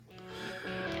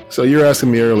So you're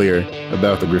asking me earlier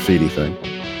about the graffiti thing.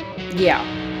 Yeah.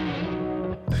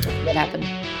 What happened?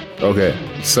 Okay,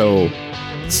 so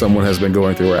someone has been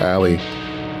going through our alley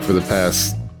for the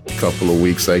past couple of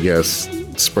weeks, I guess,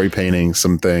 spray painting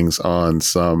some things on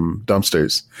some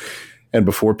dumpsters. And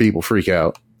before people freak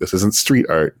out, this isn't street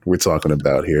art we're talking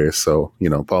about here. So,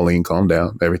 Pauline, calm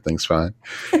down. Everything's fine.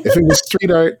 If it was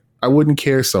street art, I wouldn't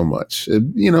care so much.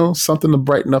 Something to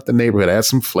brighten up the neighborhood, add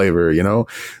some flavor,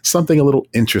 something a little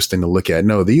interesting to look at.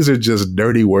 No, these are just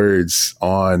dirty words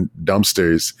on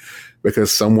dumpsters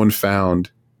because someone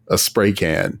found a spray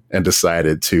can and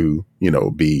decided to,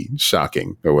 be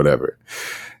shocking or whatever.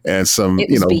 And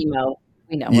it was BMO.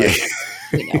 We know yeah. it.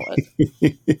 We know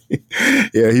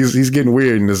it. Yeah, he's getting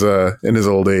weird in his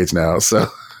old age now. So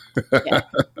yeah.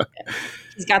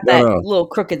 He's got that little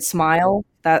crooked smile.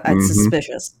 That's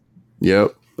suspicious.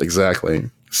 Yep, exactly.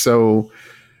 So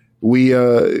we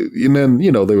and then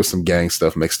there was some gang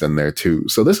stuff mixed in there too.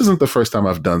 So this isn't the first time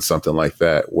I've done something like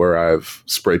that where I've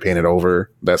spray painted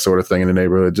over that sort of thing in the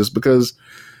neighborhood, just because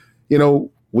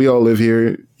we all live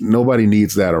here. Nobody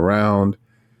needs that around.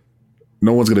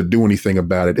 No one's going to do anything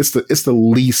about it. It's the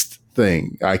least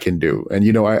thing I can do. And,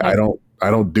 I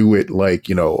don't do it like,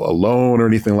 alone or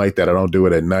anything like that. I don't do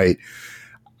it at night.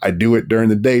 I do it during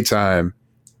the daytime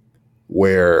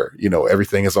where,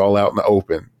 everything is all out in the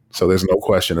open. So there's no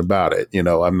question about it.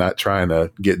 I'm not trying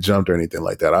to get jumped or anything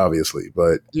like that, obviously.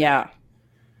 But yeah,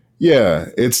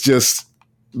 it's just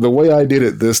the way I did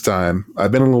it this time.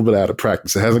 I've been a little bit out of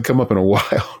practice. It hasn't come up in a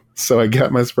while. So I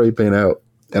got my spray paint out.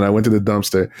 And I went to the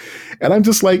dumpster and I'm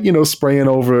just like, spraying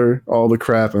over all the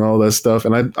crap and all that stuff.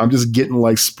 And I'm just getting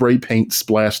like spray paint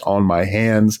splashed on my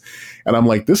hands. And I'm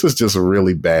like, this is just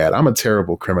really bad. I'm a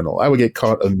terrible criminal. I would get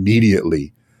caught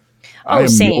immediately. Oh,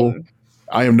 same.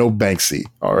 I am no Banksy.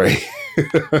 All right.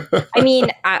 I mean,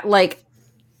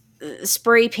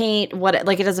 spray paint,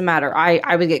 it doesn't matter.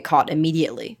 I would get caught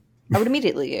immediately. I would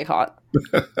immediately get caught.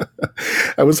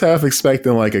 I was half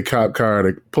expecting like a cop car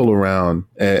to pull around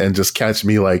and just catch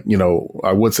me like,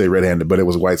 I would say red-handed, but it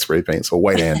was white spray paint, so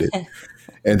white-handed.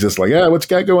 And just like, what you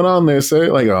got going on there,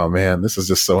 sir? Like, oh man, this is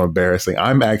just so embarrassing.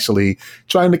 I'm actually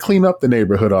trying to clean up the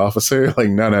neighborhood, officer. Like,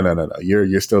 no.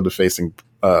 You're still defacing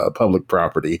public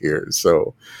property here.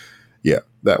 So yeah,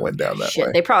 that went down that way.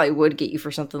 They probably would get you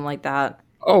for something like that.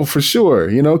 Oh, for sure.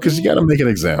 Because you got to make an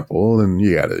example and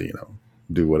you got to,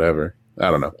 do whatever. I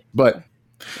don't know, but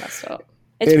messed up.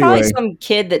 It's probably some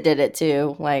kid that did it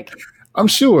too. Like, I'm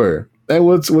sure. And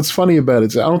what's funny about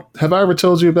it? Have I ever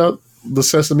told you about the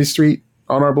Sesame Street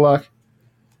on our block?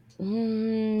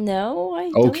 No, I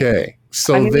don't. Okay,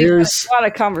 so there's a lot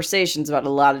of conversations about a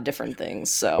lot of different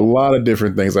things. So a lot of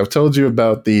different things. I've told you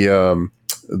about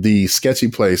the sketchy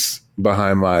place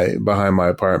behind my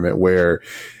apartment where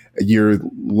you're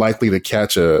likely to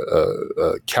catch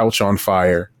a couch on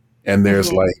fire. And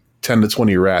there's like 10 to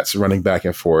 20 rats running back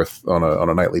and forth on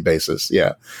a nightly basis.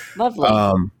 Yeah. Lovely.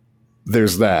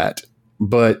 There's that.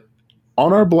 But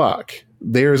on our block,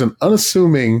 there's an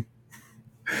unassuming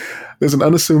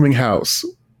house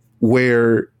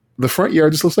where the front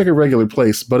yard just looks like a regular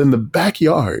place. But in the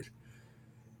backyard,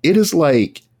 it is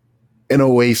like an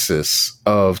oasis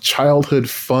of childhood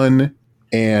fun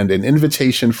and an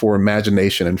invitation for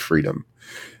imagination and freedom.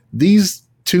 These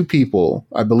two people,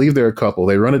 I believe they're a couple,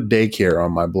 they run a daycare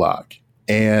on my block,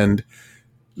 and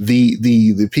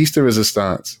the piece de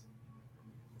resistance,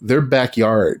 their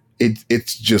backyard,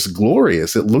 it's just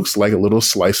glorious. It looks like a little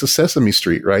slice of Sesame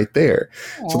Street right there.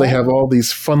 Aww. So they have all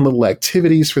these fun little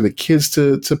activities for the kids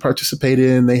to participate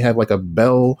in. They have like a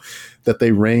bell that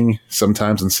they ring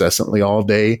sometimes incessantly all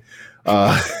day.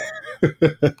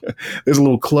 There's a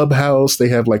little clubhouse. They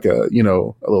have like a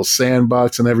little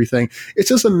sandbox and everything. It's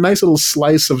just a nice little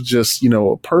slice of just,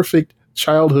 a perfect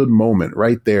childhood moment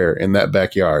right there in that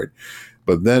backyard.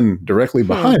 But then directly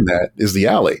behind that is the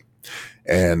alley.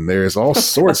 And there's all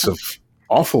sorts of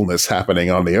awfulness happening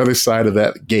on the other side of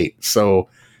that gate. So,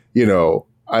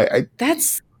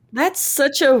 that's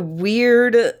such a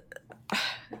weird,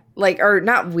 or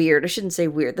not weird. I shouldn't say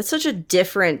weird. That's such a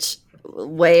different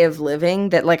way of living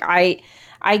that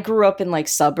I grew up in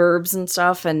suburbs and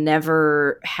stuff and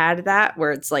never had that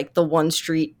where it's like the one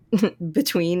street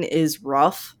between is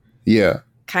rough. Yeah.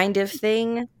 Kind of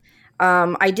thing.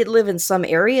 I did live in some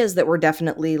areas that were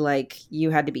definitely you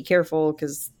had to be careful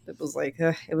because it was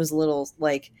it was a little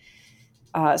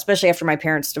especially after my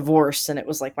parents' divorce, and it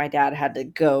was my dad had to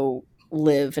go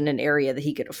live in an area that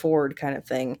he could afford kind of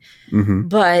thing. Mm-hmm.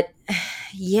 But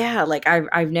yeah,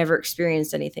 I've never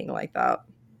experienced anything like that.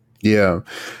 Yeah.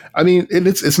 I mean,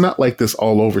 it's not like this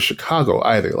all over Chicago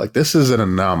either. Like this is an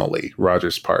anomaly,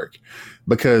 Rogers Park,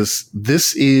 because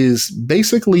this is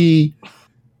basically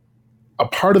a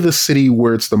part of the city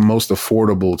where it's the most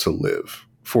affordable to live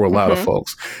for a lot of Mm-hmm.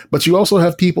 folks. But you also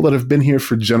have people that have been here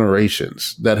for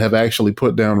generations that have actually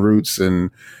put down roots and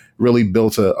really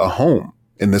built a home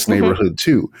in this Mm-hmm. neighborhood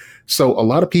too. So a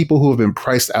lot of people who have been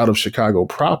priced out of Chicago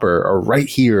proper are right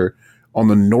here on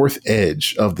the north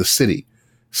edge of the city.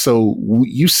 So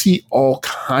you see all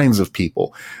kinds of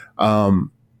people.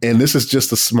 And this is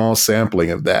just a small sampling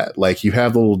of that. Like you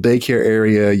have the little daycare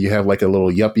area, you have like a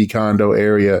little yuppie condo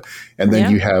area, and then Yeah.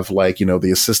 you have like,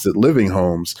 the assisted living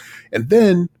homes. And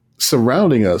then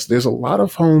surrounding us, there's a lot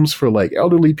of homes for like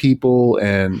elderly people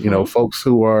and, Mm-hmm. folks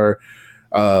who are,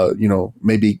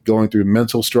 maybe going through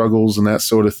mental struggles and that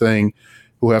sort of thing,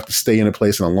 who have to stay in a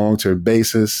place on a long-term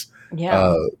basis.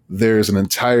 Yeah. There's an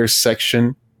entire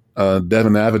section,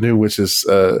 Devon Avenue, which is,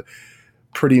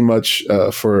 pretty much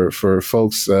for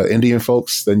folks, Indian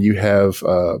folks. Then you have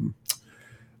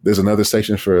there's another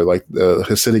section for like the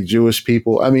Hasidic Jewish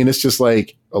people. I mean, it's just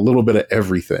like a little bit of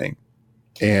everything,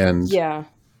 and Yeah.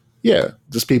 yeah,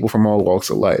 just people from all walks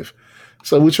of life.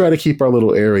 So we try to keep our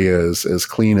little areas as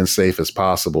clean and safe as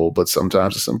possible, but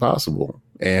sometimes it's impossible,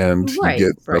 and you Right.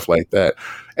 get Right. stuff like that.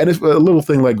 And if a little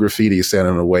thing like graffiti is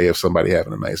standing in the way of somebody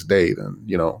having a nice day, then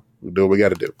we do what we got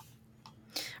to do.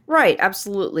 Right.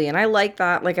 Absolutely. And I like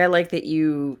that. Like, I like that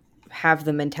you have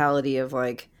the mentality of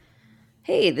like,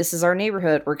 hey, this is our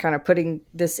neighborhood. We're kind of putting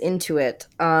this into it.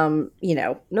 No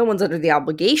one's under the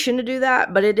obligation to do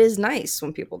that, but it is nice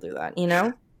when people do that,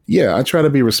 Yeah, I try to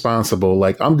be responsible.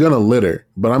 Like I'm gonna litter,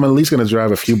 but I'm at least gonna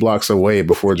drive a few blocks away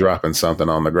before dropping something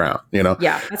on the ground.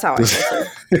 Yeah, that's how I feel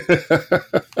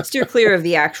too. Steer clear of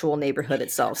the actual neighborhood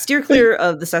itself. Steer clear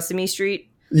of the Sesame Street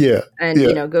Yeah, and,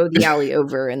 yeah, go the alley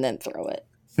over and then throw it.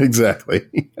 exactly.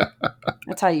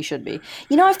 That's how you should be.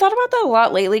 I've thought about that a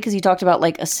lot lately because you talked about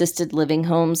like assisted living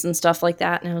homes and stuff like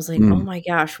that. And I was like, oh Mm. my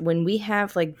gosh, when we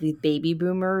have like the baby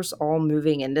boomers all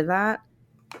moving into that,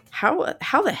 how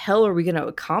the hell are we going to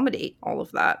accommodate all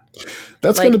of that?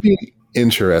 That's Like, gonna be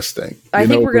interesting. I You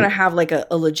think know, we're going to have like a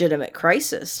legitimate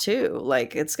crisis too.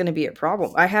 Like it's going to be a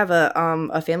problem. I have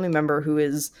a family member who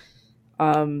is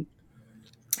um,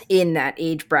 in that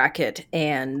age bracket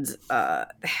and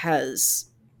has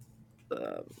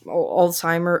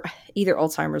either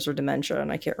Alzheimer's or dementia,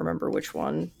 and I can't remember which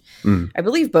one. mm, I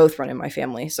believe both run in my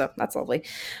family, so that's lovely.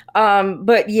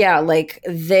 But yeah, like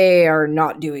they are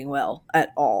not doing well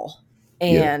at all,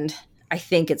 yeah, and I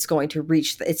think it's going to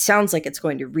reach. It sounds like it's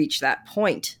going to reach that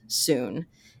point soon,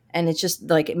 and it's just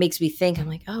like it makes me think. I'm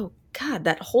like, oh God,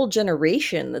 that whole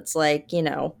generation that's like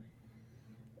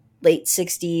late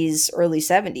 60s, early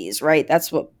 70s, right?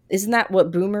 Isn't that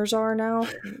what boomers are now?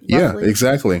 yeah, Roughly?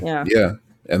 exactly. Yeah. Yeah,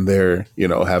 and they're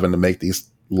having to make these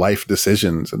life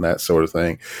decisions and that sort of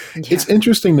thing. Yeah. It's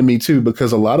interesting to me too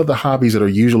because a lot of the hobbies that are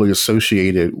usually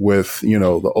associated with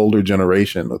the older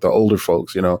generation, with the older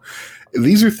folks,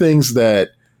 these are things that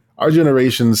our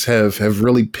generations have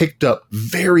really picked up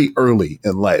very early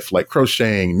in life, like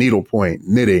crocheting, needlepoint,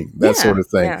 knitting, that sort of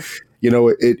thing. Yeah.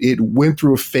 It went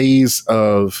through a phase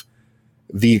of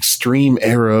the extreme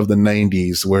era of the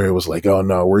 90s where it was like, oh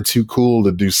no, we're too cool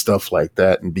to do stuff like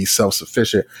that and be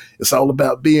self-sufficient. It's all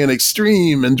about being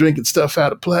extreme and drinking stuff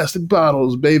out of plastic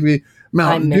bottles, baby.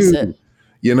 Mountain I miss Dew,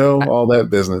 it. all that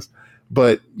business.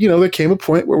 But, there came a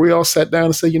point where we all sat down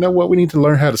and said, you know what, we need to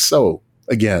learn how to sew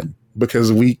again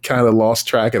because we kind of lost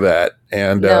track of that.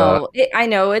 And I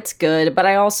know it's good, but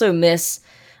I also miss,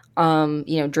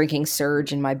 drinking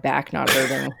Surge and my back not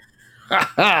hurting.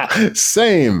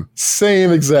 same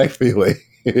exact feeling.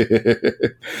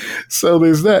 So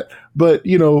there's that. But,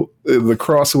 the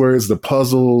crosswords, the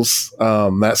puzzles,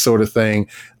 that sort of thing.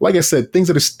 Like I said, things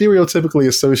that are stereotypically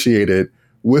associated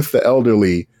with the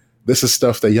elderly. This is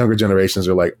stuff that younger generations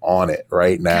are like on it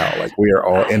right now. Like we are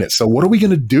all in it. So what are we going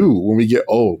to do when we get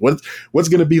old? What's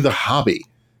going to be the hobby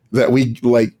that we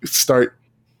like start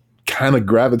kind of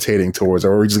gravitating towards,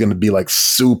 or are we just going to be like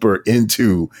super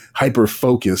into hyper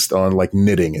focused on like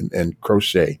knitting and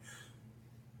crochet?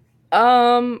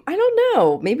 I don't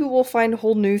know. Maybe we'll find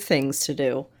whole new things to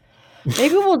do.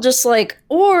 Maybe we'll just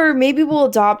or maybe we'll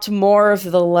adopt more of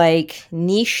the like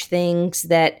niche things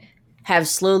that have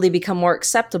slowly become more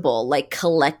acceptable, like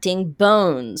collecting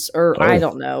bones or I Oh,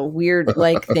 don't know, weird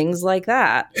like things like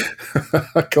that.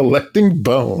 collecting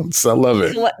bones. I love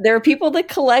it. There are people that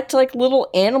collect like little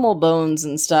animal bones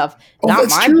and stuff. Oh,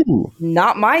 that's true.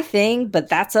 Not my thing, but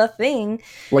that's a thing.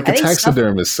 Like a I think stuff.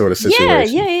 taxidermist sort of Yeah,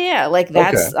 situation. yeah, yeah, yeah. Like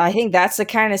Okay. I think that's the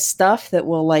kind of stuff that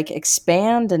will like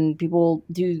expand and people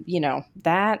do,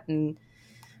 that and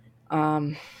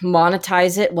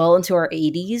monetize it well into our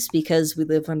 80s because we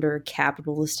live under a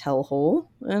capitalist hellhole.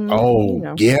 And,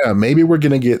 Oh, yeah. Maybe we're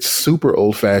going to get super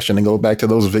old fashioned and go back to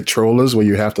those Victrolas where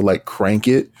you have to like crank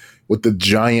it with the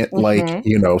giant, like,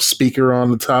 speaker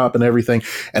on the top and everything.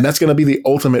 And that's going to be the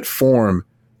ultimate form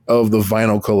of the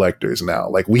vinyl collectors now.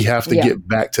 Like, we have to get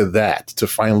back to that to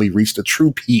finally reach the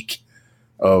true peak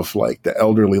of like the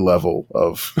elderly level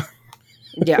of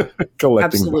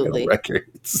collecting vinyl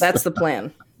records. That's the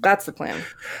plan. That's the plan.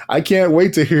 I can't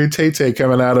wait to hear Tay Tay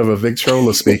coming out of a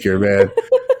Victrola speaker, man.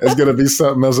 It's going to be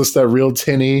something else. It's that real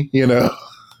tinny,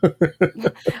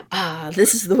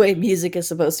 This is the way music is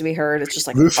supposed to be heard. It's just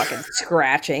like fucking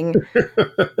scratching.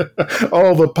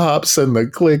 All the pops and the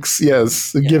clicks.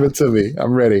 Yes. Yeah. Give it to me.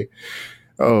 I'm ready.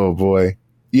 Oh, boy.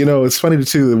 It's funny,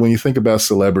 too, that when you think about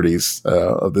celebrities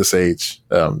of this age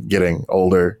getting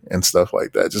older and stuff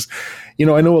like that, just, I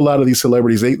know a lot of these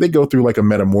celebrities, they go through like a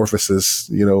metamorphosis,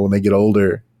 when they get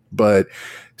older. But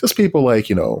just people like,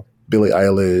 Billie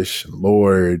Eilish and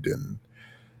Lorde and,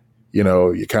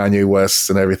 your Kanye West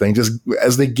and everything, just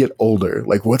as they get older,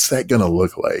 like, what's that going to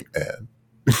look like,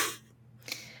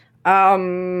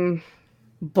 man?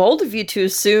 Bold of you to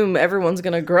assume everyone's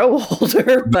going to grow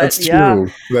older, but that's true.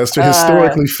 That's true.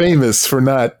 Historically famous for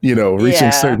not,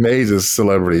 reaching certain ages.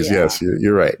 Celebrities, yes,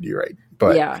 you're right. You're right.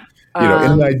 But in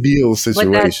an ideal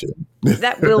situation,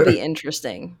 that will be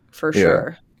interesting for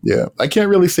sure. Yeah, I can't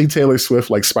really see Taylor Swift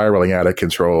like spiraling out of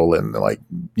control and like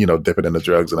dipping into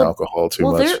drugs and alcohol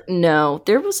too much.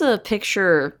 There was a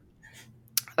picture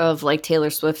of like Taylor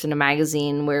Swift in a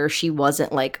magazine where she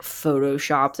wasn't like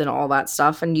photoshopped and all that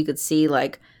stuff, and you could see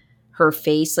like her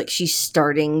face, like she's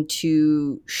starting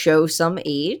to show some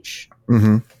age.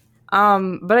 Mm-hmm.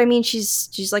 But I mean,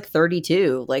 she's like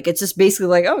 32. Like it's just basically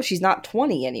like, oh, she's not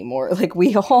 20 anymore. Like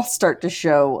we all start to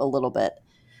show a little bit,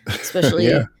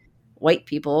 especially white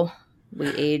people. We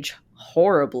age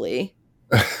horribly.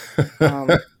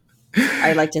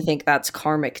 I like to think that's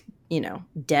karmic,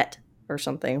 debt or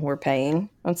something we're paying.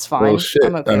 That's fine. Well, shit.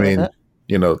 I'm okay with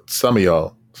it. Some of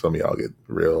y'all get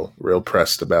real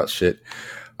pressed about shit.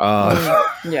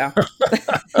 Yeah.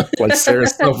 Like Sarah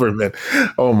Silverman.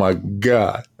 Oh my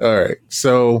God. All right.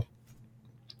 So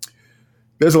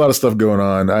there's a lot of stuff going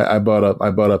on. I brought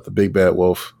up the Big Bad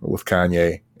Wolf with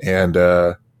Kanye, and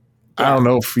I don't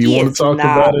know if you want to talk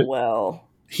about it.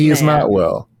 He is not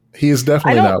well. He is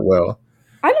definitely not well.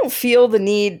 I don't feel the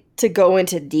need to go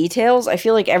into details. I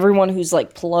feel like everyone who's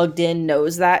like plugged in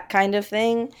knows that kind of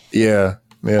thing. Yeah.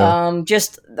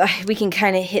 Just we can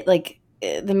kind of hit like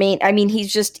the main. I mean,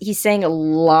 he's saying a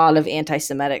lot of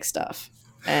anti-Semitic stuff,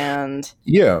 and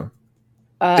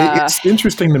it's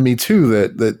interesting to me too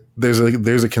that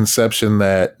there's a conception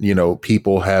that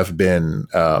people have been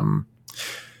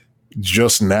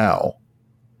just now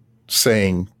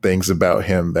saying things about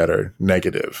him that are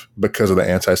negative because of the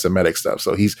anti-Semitic stuff.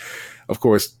 So he's, of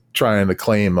course, trying to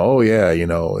claim, oh yeah,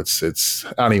 it's.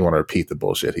 I don't even want to repeat the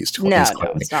bullshit he's claiming. No,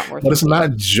 it's not worth it. But it's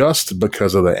not just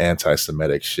because of the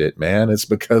anti-Semitic shit, man. It's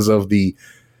because of the,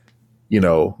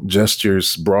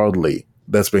 gestures broadly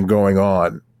that's been going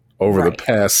on over the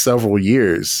past several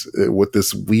years with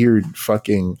this weird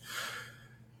fucking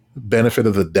benefit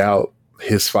of the doubt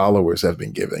his followers have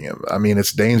been giving him. I mean,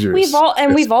 it's dangerous. We've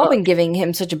all been giving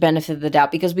him such a benefit of the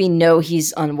doubt because we know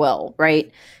he's unwell,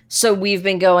 right? So we've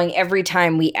been going every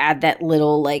time we add that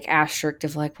little like asterisk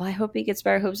of like, well, I hope he gets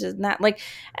better. I hope it's not like,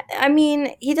 I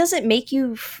mean, he doesn't make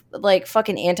you like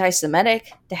fucking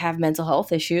anti-Semitic to have mental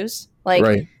health issues.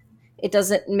 Like, it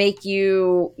doesn't make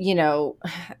you,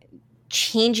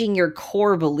 changing your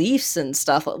core beliefs and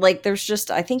stuff. Like, there's just,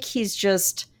 I think he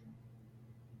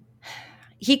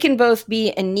can both be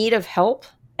in need of help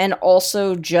and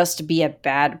also just be a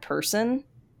bad person.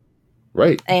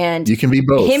 Right. And you can be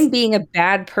both. Him being a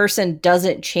bad person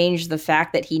doesn't change the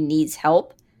fact that he needs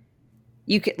help.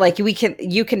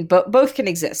 Both can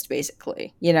exist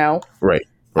basically, Right.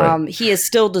 He is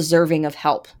still deserving of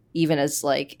help, even as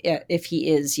like, if he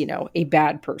is, a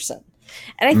bad person.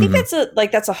 And I think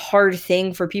that's a hard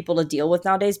thing for people to deal with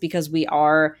nowadays because we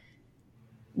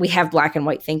have black and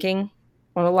white thinking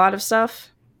on a lot of stuff.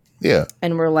 Yeah.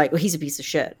 And we're like, well, he's a piece of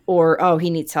shit, or, oh, he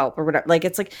needs help, or whatever. Like,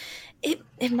 it's like,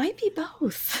 it might be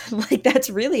both. Like, that's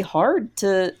really hard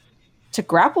to to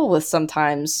grapple with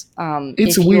sometimes.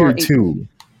 It's If you're weird too.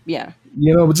 yeah.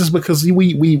 But just because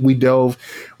we delve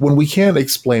when we can't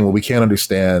explain, when we can't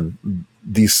understand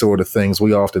these sort of things,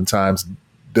 we oftentimes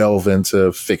delve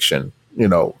into fiction,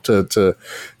 to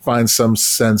find some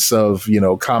sense of,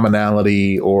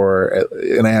 commonality or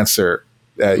an answer,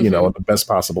 in the best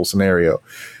possible scenario.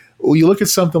 Well, you look at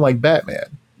something like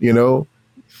Batman,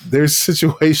 there's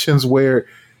situations where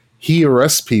he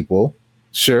arrests people.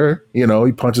 Sure.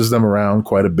 He punches them around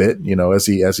quite a bit,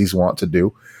 as he's wont to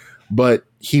do. But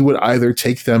he would either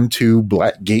take them to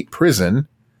Blackgate Prison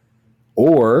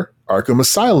or Arkham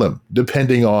Asylum,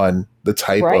 depending on the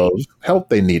type of help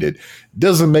they needed.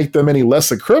 Doesn't make them any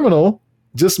less a criminal,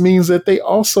 just means that they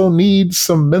also need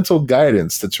some mental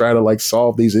guidance to try to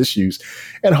solve these issues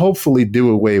and hopefully do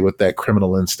away with that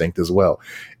criminal instinct as well.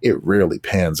 It rarely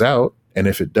pans out. And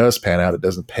if it does pan out, it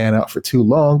doesn't pan out for too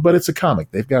long, but it's a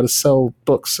comic. They've got to sell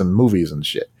books and movies and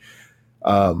shit.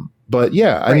 But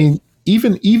yeah, I mean,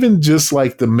 even just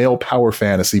the male power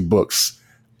fantasy books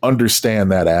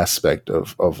understand that aspect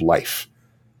of life.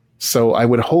 So I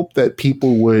would hope that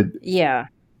people would, in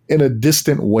a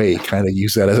distant way, kind of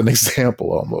use that as an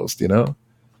example almost,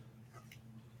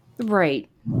 Right.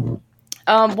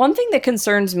 One thing that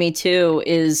concerns me too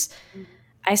is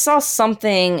I saw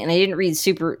something, and I didn't read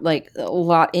super a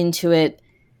lot into it,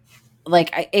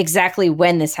 exactly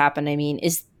when this happened. I mean,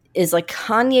 is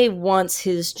Kanye wants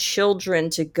his children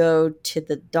to go to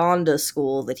the Donda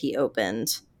school that he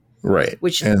opened, right?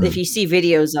 Which, if you see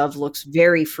videos of, looks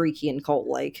very freaky and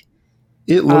cult-like.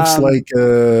 It looks like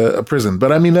a prison,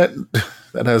 but I mean that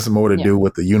has more to do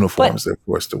with the uniforms they're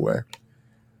forced to wear,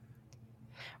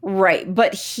 right?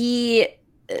 But he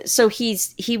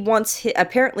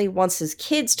apparently wants his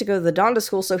kids to go to the Donda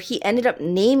school, so he ended up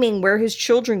naming where his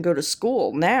children go to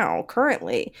school now,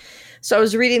 currently. So I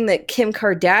was reading that Kim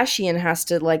Kardashian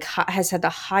has had to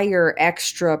hire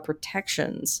extra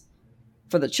protections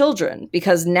for the children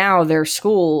because now their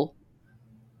school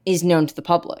is known to the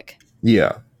public.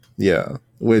 Yeah.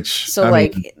 Which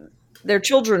their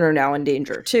children are now in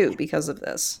danger too because of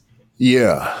this.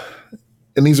 Yeah.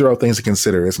 And these are all things to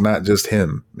consider. It's not just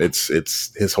him. It's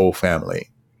his whole family,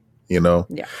 Yeah.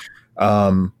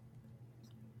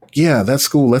 Yeah, that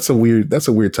school, that's a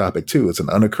weird topic too. It's an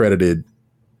unaccredited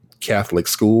Catholic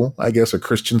school, I guess, a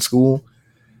Christian school.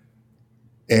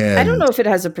 And I don't know if it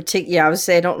has a particular, I would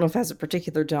say I don't know if it has a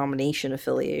particular denomination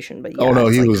affiliation, but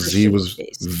he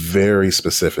was very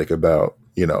specific about,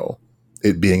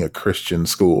 it being a Christian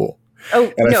school.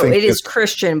 Oh, and no, it is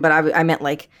Christian, but I meant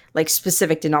like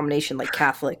specific denomination, like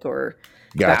Catholic or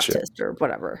Baptist or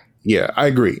whatever. Yeah, I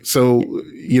agree. So,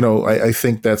 I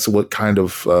think that's what kind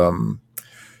of,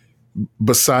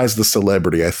 besides the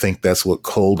celebrity, I think that's what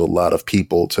culled a lot of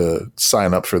people to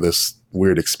sign up for this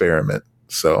weird experiment.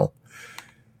 So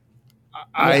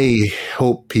I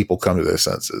hope people come to their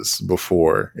senses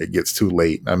before it gets too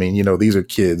late. I mean, these are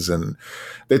kids and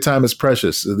their time is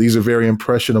precious. These are very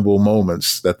impressionable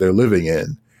moments that they're living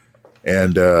in.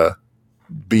 And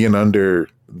being under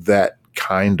that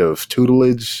kind of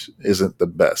tutelage isn't the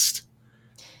best,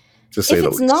 to say the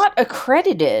least. If it's not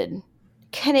accredited,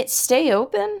 can it stay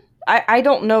open? I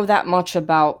don't know that much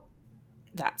about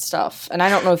that stuff. And I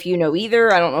don't know if you know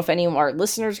either. I don't know if any of our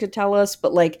listeners could tell us,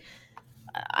 but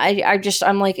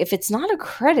I'm like, if it's not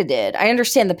accredited, I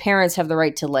understand the parents have the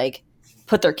right to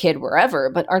put their kid wherever,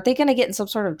 but aren't they going to get in some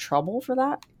sort of trouble for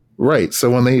that? Right. So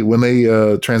when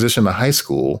they transition to high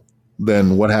school,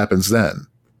 then what happens then?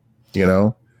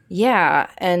 Yeah,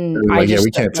 and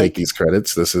we can't take these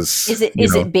credits. This is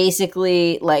it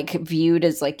basically viewed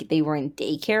as they were in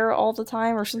daycare all the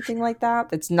time or something like that?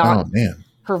 That's not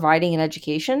providing an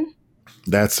education.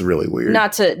 That's really weird.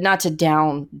 Not to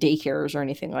down daycares or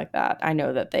anything like that. I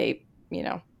know that they,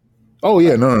 Oh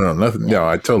yeah, no, nothing. Yeah. No,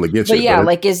 I totally get you. But yeah,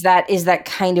 is that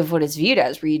kind of what it's viewed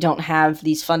as, where you don't have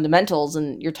these fundamentals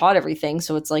and you're taught everything?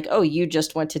 So it's you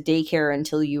just went to daycare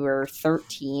until you were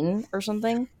 13 or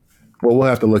something. Well, we'll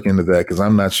have to look into that because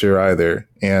I'm not sure either,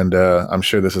 and I'm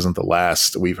sure this isn't the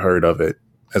last we've heard of it.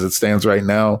 As it stands right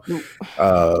now,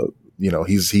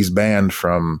 he's banned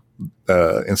from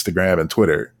Instagram and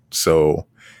Twitter. So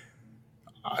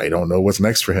I don't know what's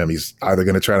next for him. He's either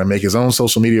going to try to make his own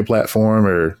social media platform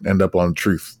or end up on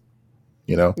Truth,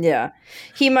 Yeah.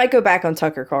 He might go back on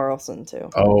Tucker Carlson too.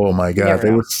 Oh my God.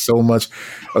 There was so much.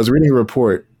 I was reading a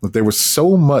report that there was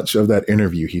so much of that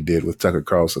interview he did with Tucker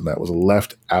Carlson that was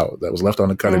left out, that was left on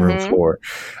the cutting room floor.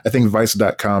 I think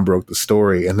Vice.com broke the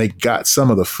story and they got some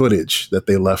of the footage that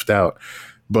they left out,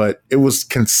 but it was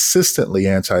consistently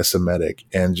anti-Semitic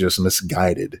and just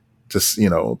misguided.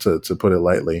 To put it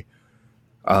lightly.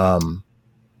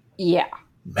 Yeah.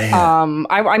 Man.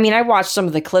 I mean, I watched some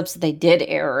of the clips that they did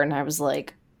air, and I was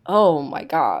like, oh my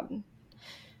god.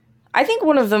 I think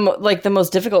one of the the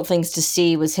most difficult things to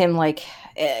see was him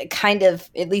kind of,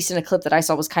 at least in a clip that I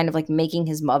saw, was kind of like making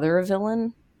his mother a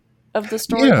villain of the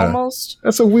story, Yeah. almost.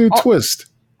 That's a weird twist.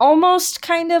 Almost,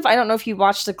 kind of. I don't know if you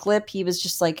watched the clip. He was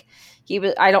just like,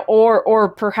 or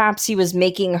perhaps he was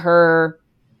making her.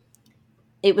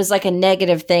 It was like a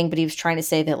negative thing, but he was trying to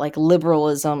say that like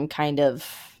liberalism kind of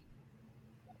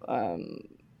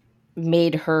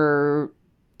made her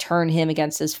turn him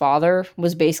against his father,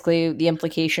 was basically the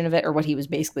implication of it, or what he was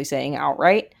basically saying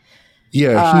outright.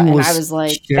 Yeah, and I was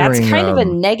like, that's kind of a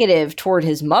negative toward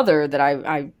his mother that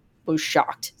I was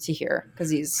shocked to hear, because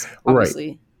he's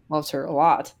obviously loves her a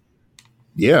lot.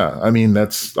 Yeah, I mean,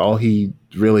 that's all he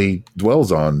really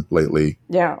dwells on lately.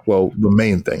 Yeah. Well, the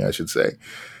main thing, I should say.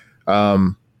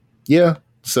 Yeah,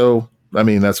 so, I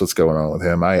mean, that's what's going on with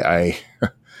him. I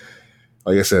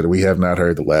like I said, we have not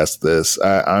heard the last of this.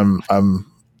 I'm,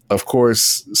 of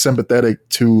course, sympathetic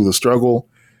to the struggle,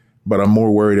 but I'm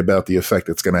more worried about the effect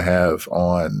it's going to have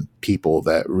on people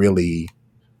that really,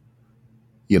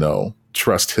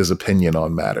 trust his opinion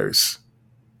on matters.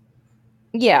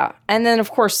 Yeah, and then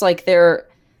of course, there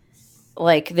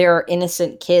are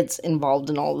innocent kids involved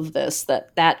in all of this.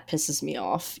 That pisses me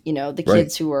off. The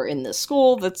kids who are in the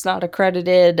school that's not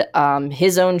accredited,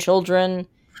 his own children.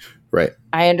 Right.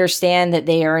 I understand that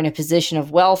they are in a position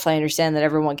of wealth. I understand that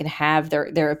everyone can have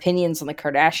their opinions on the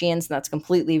Kardashians, and that's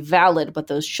completely valid. But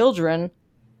those children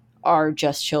are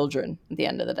just children at the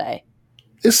end of the day.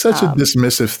 It's such a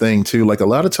dismissive thing, too. Like, a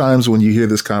lot of times when you hear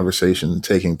this conversation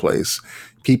taking place,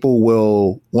 people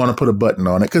will want to put a button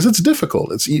on it because it's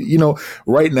difficult. It's,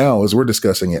 right now, as we're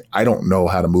discussing it, I don't know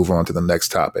how to move on to the next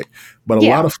topic. But a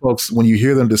lot of folks, when you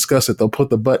hear them discuss it, they'll put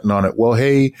the button on it. Well,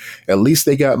 hey, at least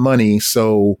they got money.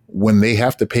 So when they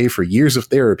have to pay for years of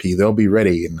therapy, they'll be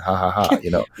ready, and ha, ha, ha,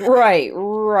 Right.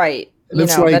 And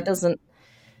it's like, that doesn't.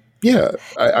 Yeah,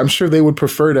 I'm sure they would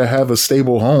prefer to have a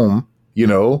stable home,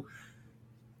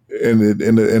 and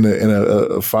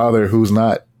a father who's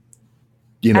not,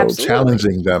 Absolutely.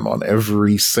 challenging them on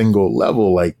every single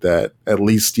level like that, at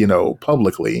least,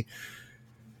 publicly.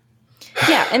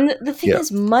 Yeah, and the thing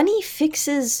is, money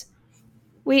fixes.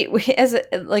 We as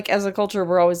a culture,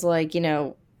 we're always like,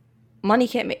 money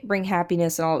can't bring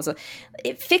happiness and all of this.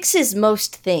 It fixes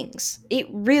most things. It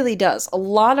really does. A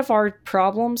lot of our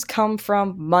problems come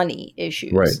from money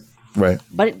issues. Right.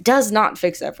 But it does not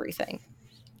fix everything.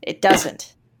 It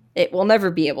doesn't. It will never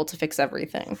be able to fix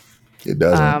everything. It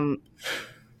doesn't.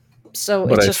 So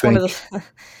but it's just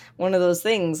one of those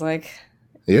things. Like,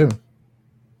 yeah.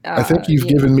 I think you've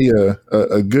given me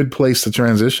a good place to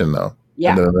transition, though.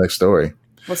 Yeah. Into the next story.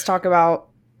 Let's talk about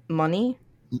money.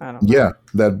 I don't know. Yeah,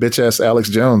 that bitch ass Alex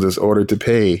Jones is ordered to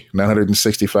pay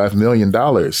 $965 million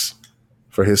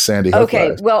for his Sandy Hook.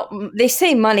 Okay, well, they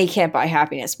say money can't buy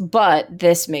happiness, but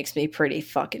this makes me pretty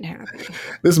fucking happy.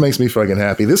 This makes me fucking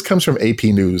happy. This comes from AP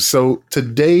News. So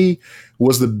today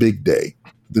was the big day.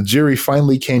 The jury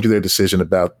finally came to their decision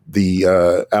about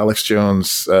the Alex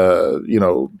Jones,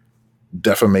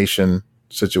 defamation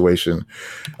situation.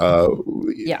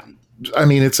 Yeah. I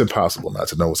mean, it's impossible not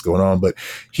to know what's going on, but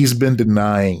he's been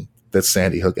denying that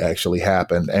Sandy Hook actually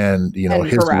happened, and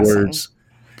his words,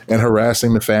 and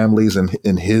harassing the families, and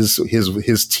in his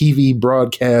TV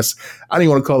broadcast. I don't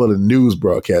even want to call it a news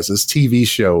broadcast. His TV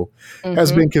show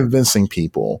has been convincing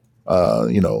people,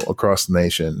 across the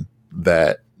nation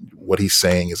that what he's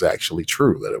saying is actually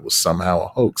true, that it was somehow a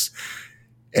hoax.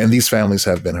 And these families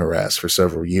have been harassed for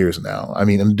several years now. I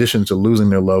mean, in addition to losing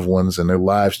their loved ones and their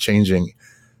lives changing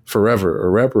forever,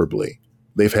 irreparably,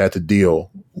 they've had to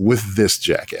deal with this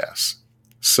jackass.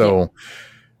 So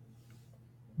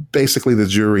basically the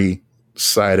jury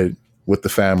sided with the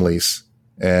families,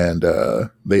 and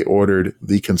they ordered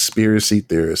the conspiracy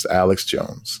theorist Alex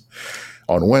Jones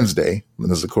on Wednesday, and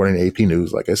this is according to AP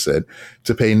News, like I said,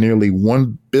 to pay nearly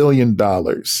 $1 billion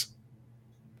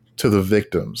to the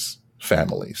victims'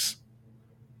 families.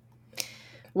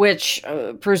 Which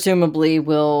presumably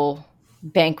will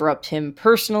bankrupt him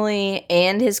personally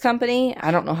and his company.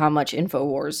 I don't know how much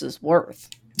InfoWars is worth.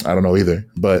 I don't know either,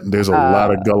 but there's a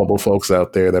lot of gullible folks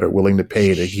out there that are willing to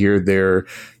pay to hear their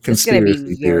conspiracy it's going to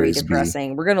be very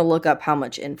depressing. We're going to look up how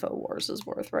much InfoWars is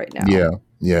worth right now.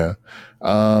 Yeah.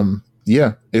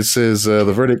 It says the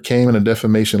verdict came in a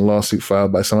defamation lawsuit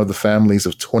filed by some of the families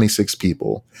of 26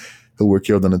 people who were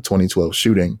killed in the 2012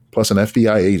 shooting, plus an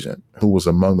FBI agent who was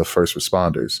among the first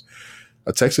responders.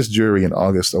 A Texas jury in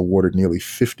August awarded nearly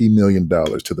 $50 million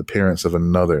to the parents of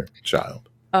another child.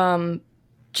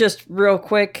 Just real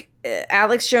quick,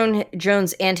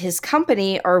 Jones and his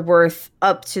company are worth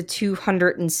up to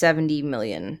 270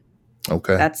 million.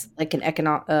 Okay. That's like an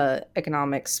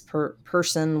economics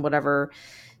person, whatever,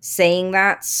 saying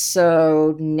that.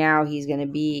 So now he's gonna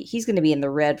be in the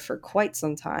red for quite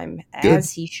some time,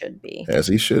 as he should be. As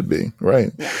he should be,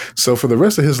 right? Yeah. So for the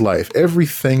rest of his life,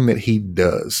 everything that he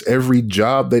does, every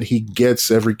job that he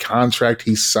gets, every contract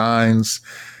he signs,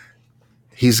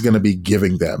 he's going to be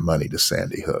giving that money to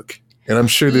Sandy Hook. And I'm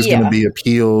sure there's going to be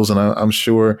appeals, and I'm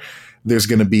sure there's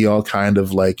going to be all kind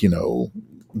of like,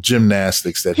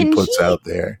 gymnastics that he puts out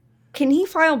there. Can he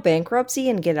file bankruptcy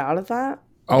and get out of that?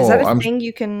 Is that a thing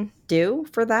you can do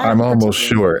for that? I'm almost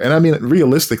sure. And I mean,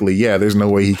 realistically, yeah, there's no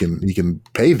way he can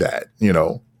pay that,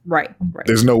 Right.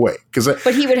 There's no way.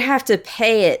 But he would have to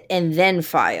pay it and then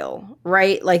file,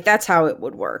 right? Like that's how it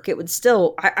would work. It would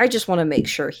still, I just want to make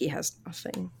sure he has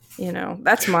nothing.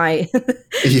 That's my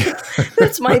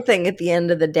that's my thing at the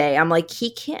end of the day. I'm like, he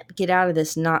can't get out of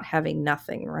this not having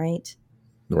nothing, right?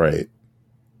 Right.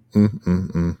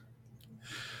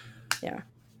 Yeah.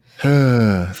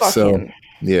 So him.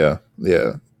 Yeah.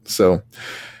 So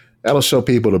that'll show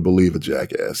people to believe a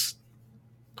jackass.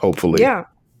 Hopefully. Yeah.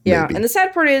 Maybe. And the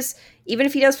sad part is, even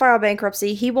if he does file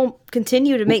bankruptcy, he won't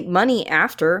continue to make money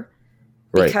after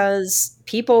because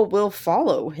people will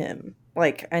follow him.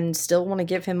 And still want to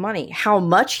give him money. How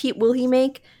much will he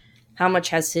make? How much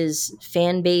has his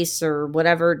fan base or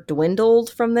whatever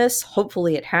dwindled from this?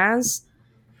 Hopefully it has.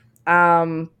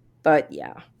 But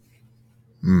yeah.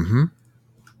 Mm-hmm.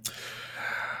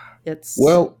 It's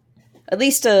at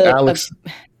least Alex,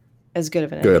 as good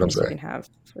of an ending as you can have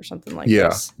for something like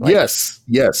this.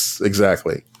 Yes,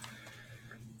 exactly.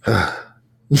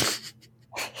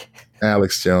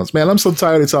 Alex Jones. Man, I'm so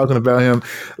tired of talking about him.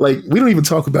 We don't even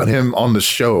talk about him on the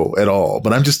show at all,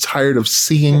 but I'm just tired of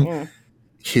seeing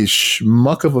his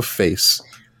schmuck of a face.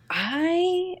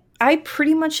 I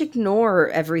pretty much ignore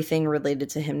everything related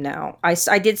to him now.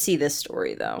 I did see this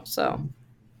story though, so.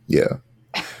 Yeah.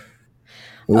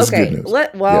 Well, okay.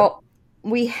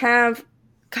 We have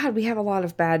a lot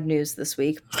of bad news this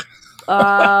week.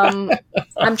 I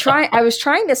was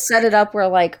trying to set it up where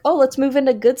let's move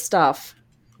into good stuff.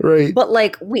 Right. But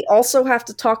we also have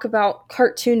to talk about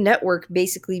Cartoon Network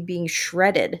basically being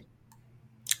shredded.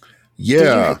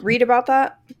 Yeah. Did you read about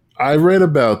that? I read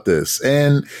about this.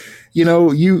 And,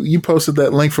 you posted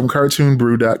that link from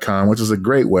cartoonbrew.com, which is a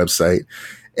great website.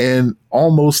 And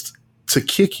almost to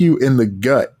kick you in the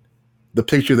gut, the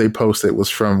picture they posted was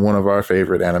from one of our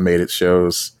favorite animated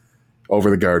shows,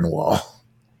 Over the Garden Wall.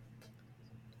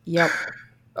 Yep.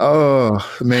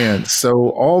 Oh, man. So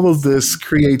all of this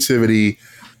creativity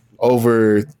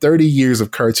over 30 years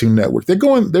of Cartoon Network. They're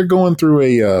going through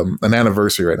an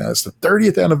anniversary right now. It's the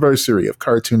 30th anniversary of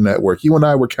Cartoon Network. You and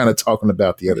I were kind of talking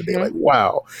about the other day,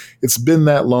 wow, it's been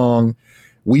that long.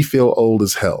 We feel old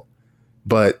as hell.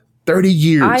 But 30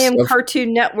 years. I am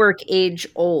Cartoon Network age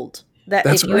old.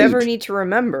 That's if you ever need to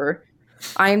remember,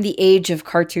 I am the age of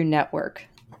Cartoon Network.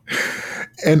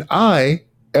 And I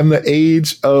am the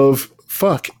age of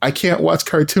fuck. I can't watch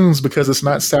cartoons because it's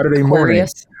not Saturday morning.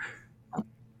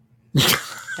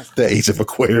 The age of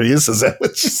Aquarius, is that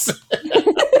what you said?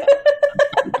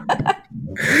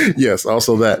 Yes,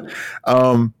 also that.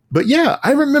 But yeah,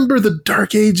 I remember the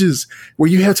dark ages where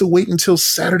you had to wait until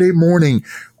Saturday morning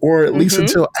or at least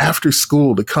until after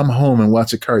school to come home and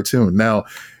watch a cartoon. Now,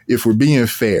 if we're being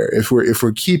fair, if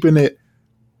we're keeping it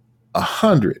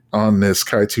 100 on this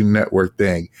Cartoon Network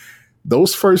thing,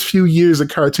 those first few years of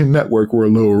Cartoon Network were a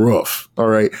little rough, all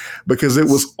right? Because it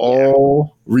was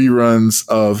all reruns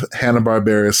of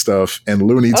Hanna-Barbera stuff and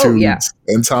Looney Tunes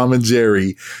and Tom and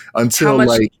Jerry until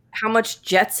how much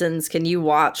Jetsons can you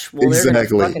watch? Well, they're going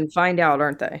to fucking find out,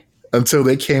 aren't they? Until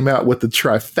they came out with the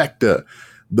trifecta,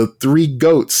 the three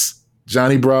goats,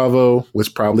 Johnny Bravo,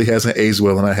 which probably hasn't aged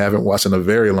well and I haven't watched in a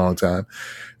very long time,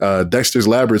 Dexter's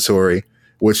Laboratory,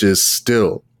 which is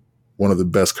still one of the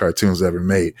best cartoons ever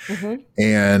made.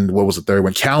 And what was the third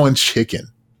one? Cow and Chicken.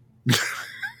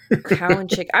 Cow and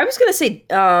Chicken. I was going to say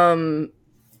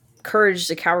Courage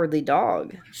the Cowardly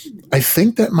Dog. I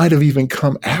think that might have even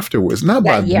come afterwards. Not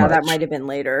by much. Yeah, that might have been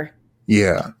later.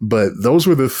 Yeah, but those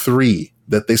were the three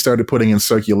that they started putting in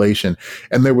circulation.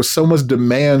 And there was so much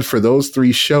demand for those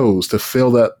three shows to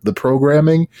fill up the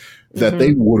programming that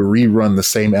they would rerun the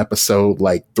same episode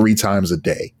 3 times a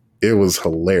day. It was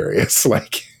hilarious.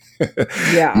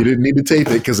 You didn't need to tape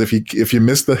it because if you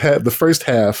missed the first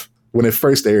half when it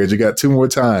first aired, you got 2 more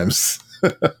times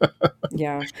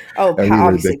Yeah. Oh, And we were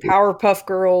obviously addicted. Powerpuff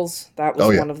Girls. That Oh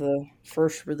was yeah. one of the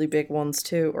first really big ones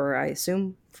too, or I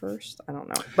assume first. I don't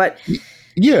know, but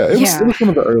Yeah, it yeah, was one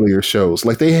of the earlier shows.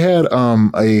 Like they had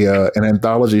a an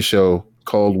anthology show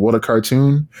called What a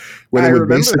Cartoon, where I they would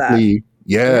remember that. basically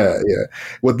Yeah. yeah,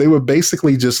 what they would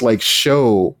basically just like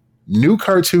show new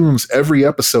cartoons every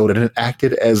episode, and it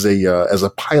acted as a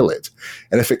pilot.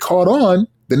 And if it caught on,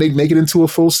 then they'd make it into a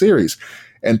full series.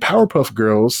 And Powerpuff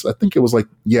Girls, I think it was like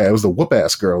it was the Whoop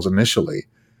Ass Girls initially.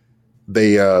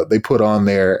 They put on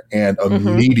there, and Hmm.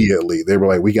 immediately they were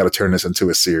like, we got to turn this into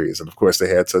a series. And of course they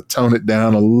had to tone it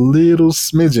down a little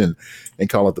smidgen and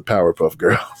call it the Powerpuff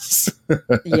Girls.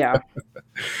 Yeah.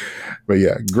 But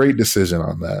yeah, great decision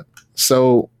on that.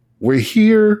 So we're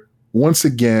here once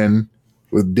again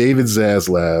with David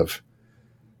Zaslav,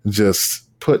 just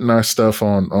putting our stuff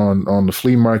on the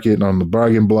flea market and on the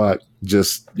bargain block,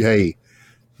 just hey,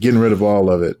 getting rid of all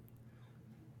of it.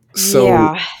 So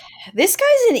Yeah. This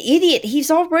guy's an idiot.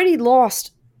 He's already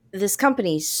lost this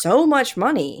company so much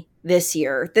money this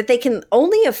year that they can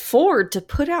only afford to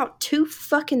put out two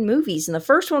fucking movies. And the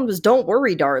first one was Don't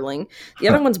Worry, Darling. The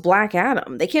other one's Black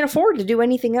Adam. They can't afford to do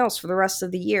anything else for the rest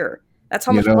of the year. That's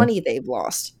how you much know, money they've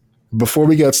lost. before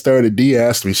we got started, Dee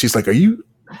asked me, she's like, "Are you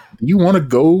want to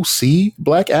go see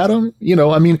Black Adam?"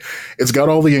 I mean, it's got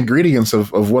all the ingredients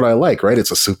of what I like, right?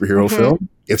 It's a superhero Hmm. film.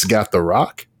 It's got The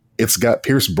Rock. It's got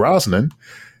Pierce Brosnan,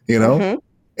 you know, Hmm.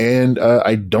 and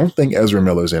I don't think Ezra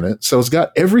Miller's in it. So it's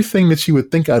got everything that you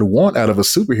would think I'd want out of a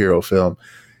superhero film.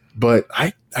 But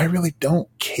I really don't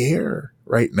care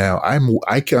right now.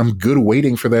 I'm good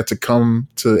waiting for that to come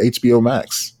to HBO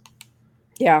Max.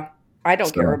 Yeah. I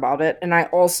don't care So about it. And I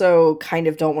also kind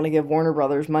of don't want to give Warner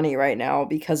Brothers money right now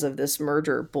because of this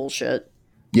merger bullshit.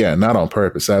 yeah, not on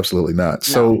purpose. Absolutely not. No.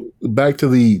 So back to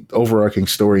the overarching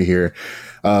story here.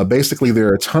 Basically, there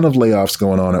are a ton of layoffs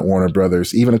going on at Warner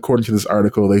Brothers. Even according to this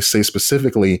article, they say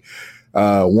specifically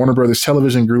Warner Brothers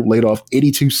Television Group laid off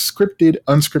 82 scripted,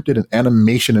 unscripted, and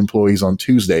animation employees on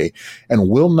Tuesday and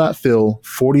will not fill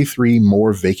 43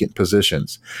 more vacant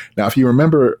positions. Now, if you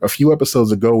remember a few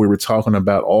episodes ago, we were talking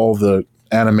about all the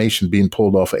animation being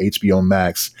pulled off of HBO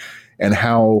Max and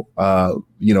how,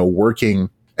 working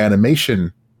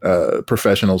animation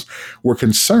professionals were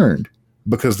concerned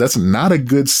because that's not a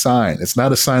good sign. It's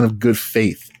not a sign of good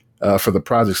faith for the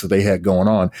projects that they had going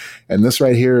on. And this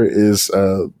right here is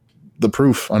the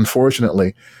proof,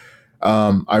 unfortunately.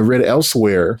 I read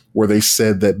elsewhere where they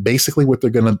said that basically what they're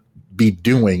going to be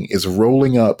doing is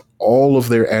rolling up all of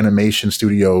their animation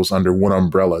studios under one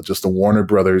umbrella, just the Warner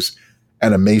Brothers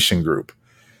Animation Group.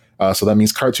 So that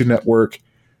means Cartoon Network,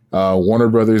 Warner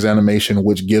Brothers Animation,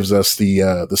 which gives us the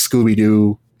Scooby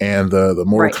Doo and the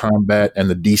Mortal Right. Kombat and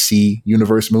the DC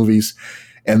Universe movies.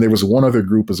 And there was one other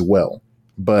group as well.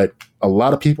 But a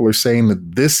lot of people are saying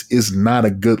that this is not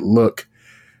a good look,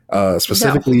 No.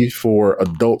 specifically for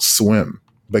Adult Swim,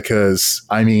 because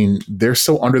I mean they're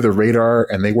so under the radar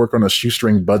and they work on a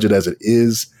shoestring budget as it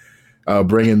is,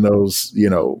 bringing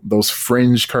those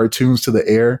fringe cartoons to the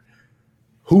air.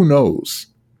 Who knows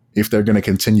if they're going to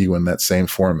continue in that same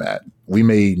format? We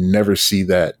may never see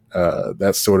that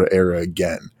sort of era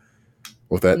again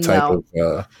with No.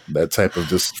 that type of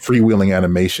just freewheeling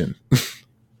animation.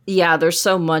 Yeah, there's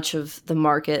so much of the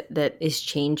market that is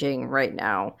changing right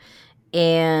now.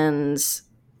 And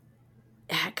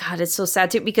God, it's so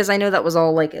sad too because I know that was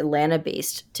all like Atlanta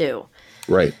based too.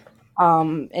 Right.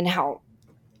 And how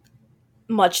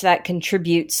much that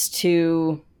contributes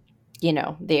to,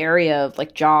 the area of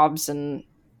like jobs and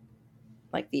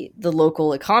like the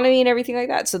local economy and everything like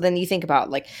that. So then you think about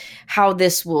like how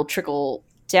this will trickle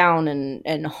down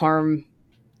and harm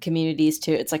communities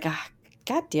too. It's like,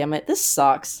 God damn it, this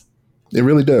sucks. It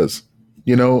really does.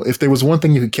 If there was one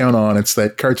thing you could count on, it's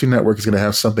that Cartoon Network is going to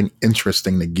have something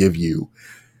interesting to give you.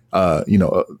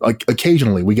 Like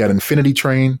occasionally we got Infinity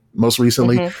Train, most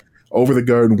recently, Hmm. Over the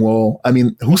Garden Wall. I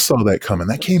mean, who saw that coming?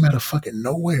 That came out of fucking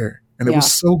nowhere, and it was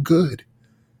Yeah. so good.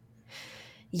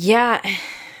 Yeah.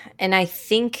 And I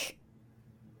think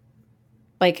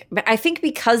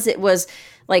because it was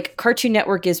like Cartoon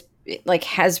Network is like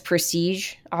has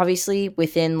prestige obviously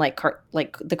within like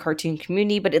the cartoon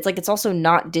community, but it's like it's also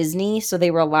not Disney, so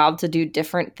they were allowed to do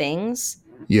different things.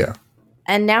 Yeah,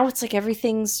 And now it's like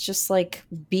everything's just like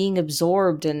being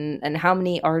absorbed, and how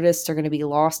many artists are going to be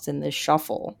lost in this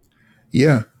shuffle.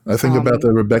 yeah. I think about Um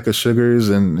the Rebecca Sugars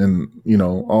and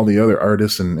all the other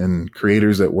artists and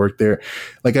creators that work there.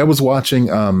 Like I was watching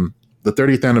the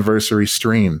 30th anniversary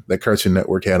stream that Cartoon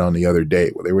Network had on the other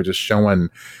day, where they were just showing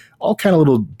all kind of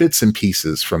little bits and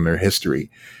pieces from their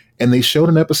history. and they showed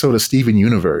an episode of Steven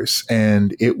Universe,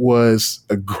 and it was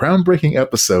a groundbreaking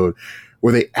episode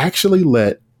where they actually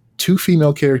let two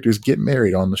female characters get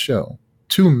married on the show,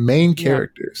 two main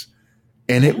characters.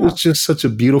 And it was just such a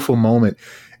beautiful moment.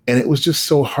 And it was just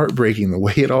so heartbreaking the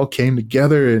way it all came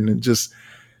together. And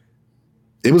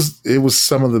it was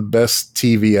some of the best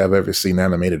TV I've ever seen,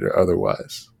 animated or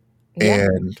otherwise. Yeah.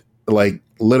 And like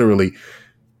literally,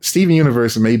 Steven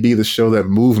Universe may be the show that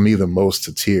moved me the most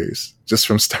to tears, just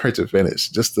from start to finish.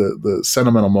 Just the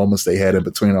sentimental moments they had in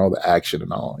between all the action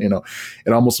and all,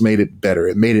 it almost made it better.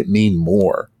 It made it mean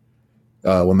more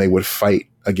when they would fight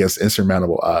against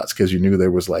insurmountable odds, because you knew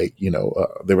there was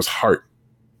there was heart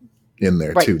in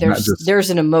there too.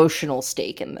 There's an emotional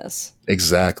stake in this.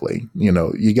 Exactly.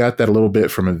 You got that a little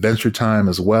bit from Adventure Time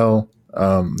as well.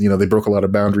 They broke a lot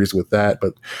of boundaries with that,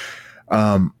 but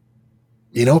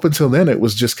up until then, it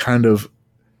was just kind of,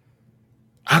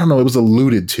 I don't know, it was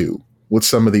alluded to with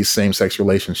some of these same-sex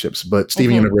relationships. But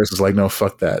Steven Universe is like, no,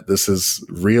 fuck that. This is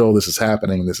real. This is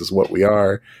happening. This is what we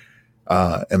are.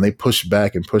 And they pushed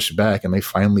back, and they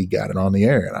finally got it on the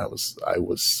air. And I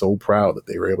was so proud that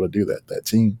they were able to do that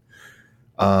team.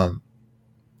 And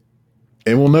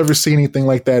we'll never see anything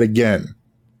like that again,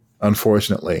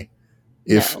 unfortunately,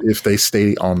 if they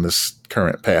stay on this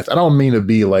current path. I don't mean to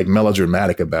be like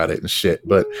melodramatic about it and shit,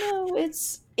 but no,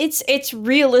 it's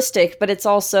realistic, but it's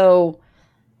also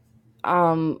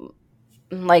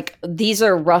like these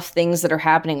are rough things that are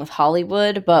happening with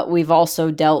Hollywood, but we've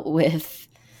also dealt with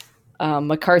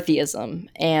McCarthyism,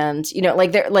 and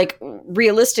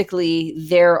realistically,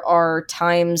 there are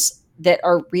times that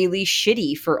are really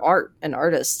shitty for art and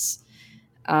artists,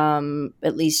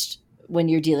 at least when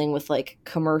you're dealing with like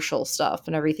commercial stuff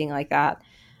and everything like that.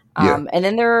 And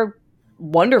then there are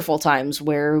wonderful times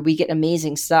where we get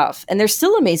amazing stuff, and there's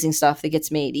still amazing stuff that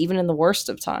gets made even in the worst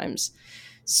of times.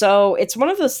 So it's one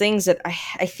of those things that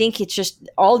I think it's just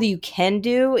all you can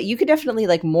do. You could definitely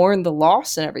like mourn the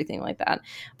loss and everything like that,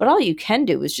 but all you can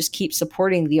do is just keep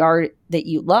supporting the art that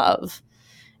you love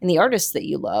and the artists that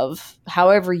you love,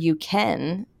 however you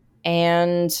can,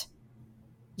 and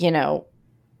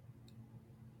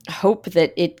hope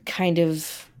that it kind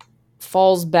of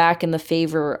falls back in the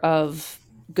favor of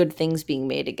good things being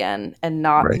made again, and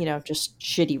not just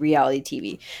shitty reality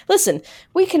TV. Listen,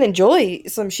 we can enjoy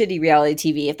some shitty reality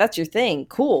TV if that's your thing,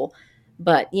 cool,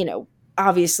 but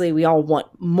obviously we all want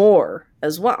more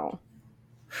as well.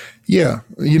 Yeah,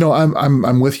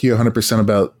 I'm with you 100%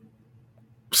 about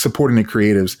supporting the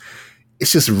creatives.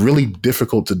 It's just really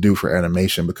difficult to do for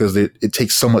animation because it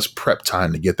takes so much prep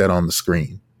time to get that on the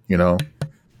screen.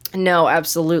 No,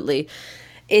 absolutely.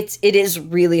 It is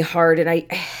really hard, and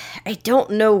I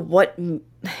don't know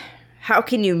how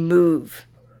can you move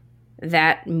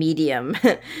that medium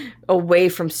away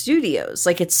from studios?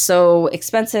 Like, it's so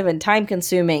expensive and time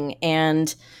consuming,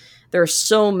 and there are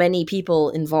so many people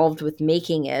involved with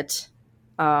making it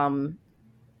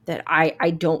that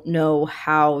I don't know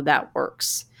how that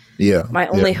works. Yeah. My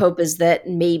only hope is that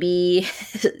maybe,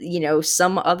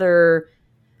 some other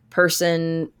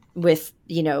person with,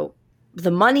 the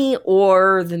money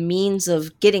or the means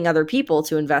of getting other people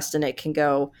to invest in it can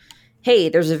go, hey,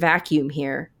 there's a vacuum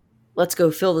here. Let's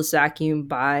go fill this vacuum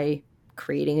by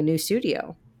creating a new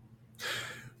studio.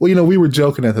 Well, we were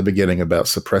joking at the beginning about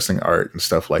suppressing art and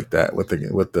stuff like that with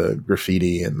the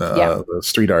graffiti and the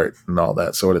street art and all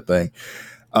that sort of thing.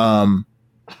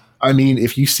 I mean,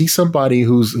 if you see somebody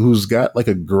who's got like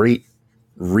a great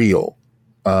reel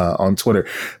on Twitter,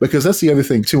 because that's the other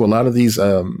thing too. A lot of these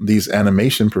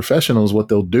animation professionals, what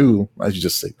they'll do, I should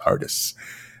just say artists,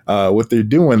 what they're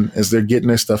doing is they're getting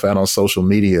their stuff out on social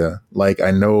media. Like I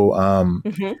know and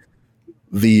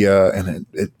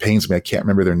it pains me, I can't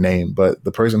remember their name, but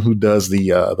the person who does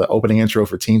the opening intro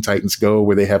for Teen Titans Go,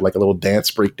 where they have like a little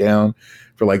dance breakdown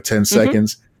for like 10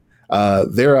 seconds.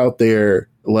 They're out there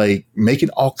like making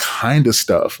all kind of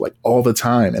stuff like all the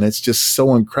time, and it's just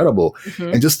so incredible.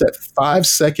 And just that 5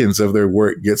 seconds of their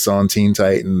work gets on Teen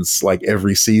Titans like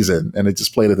every season, and it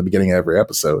just played at the beginning of every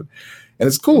episode, and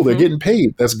it's cool. They're getting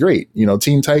paid. That's great.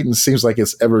 Teen Titans seems like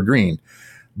it's evergreen,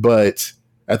 but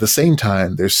at the same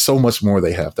time, there's so much more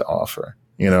they have to offer.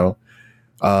 You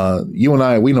and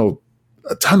I, we know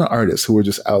a ton of artists who are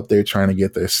just out there trying to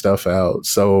get their stuff out.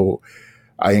 So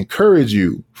I encourage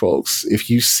you folks, if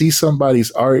you see somebody's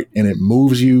art and it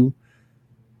moves you,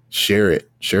 share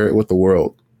it with the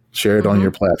world, share it on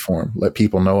your platform, let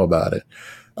people know about it.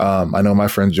 I know my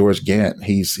friend George Gant,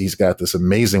 he's got this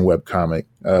amazing webcomic,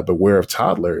 Beware of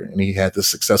Toddler, and he had this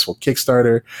successful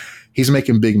Kickstarter. He's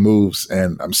making big moves,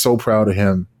 and I'm so proud of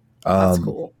him. That's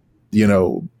cool.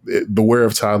 Beware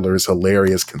of Toddler is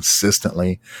hilarious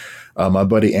consistently. My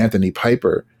buddy Anthony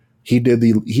Piper, he did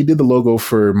the logo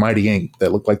for Mighty Ink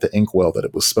that looked like the inkwell that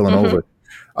it was spilling over.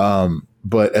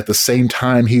 But at the same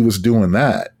time he was doing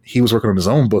that, he was working on his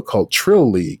own book called Trill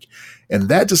League, and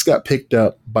that just got picked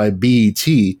up by BET.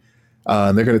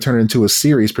 And they're going to turn it into a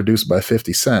series produced by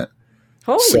 50 Cent.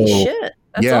 Holy shit.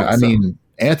 That's yeah, awesome. I mean,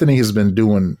 Anthony has been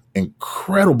doing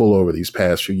incredible over these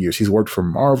past few years. He's worked for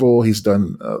Marvel. He's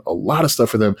done a lot of stuff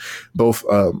for them, both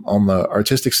on the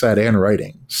artistic side and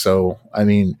writing. So, I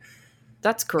mean,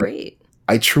 that's great.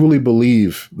 I truly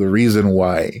believe the reason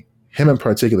why him in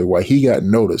particular, why he got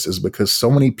noticed is because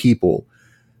so many people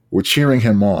were cheering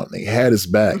him on. They had his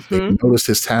back. They noticed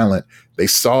his talent. They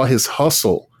saw his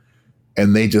hustle,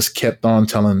 and they just kept on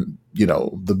telling,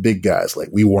 the big guys, like,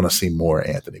 we want to see more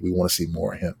Anthony. We want to see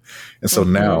more of him. And so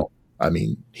now, I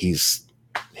mean, he's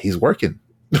working.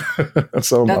 So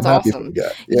that's I'm happy awesome. for the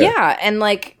guy. Yeah. And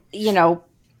like,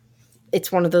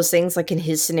 it's one of those things, like in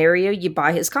his scenario, you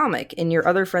buy his comic. In your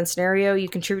other friend's scenario, you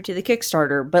contribute to the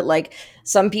Kickstarter. But like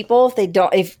some people,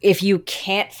 if you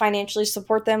can't financially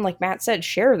support them, like Matt said,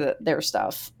 share their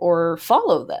stuff or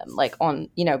follow them, like on,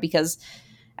 because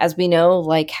as we know,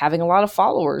 like having a lot of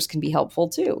followers can be helpful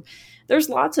too. There's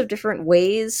lots of different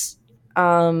ways,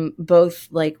 both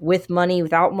like with money,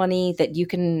 without money, that you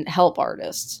can help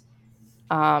artists.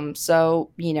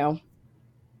 So,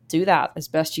 do that as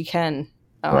best you can.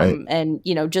 Right. And,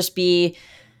 just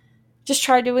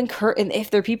try to encourage, and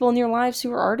if there are people in your lives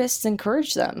who are artists,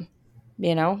 encourage them,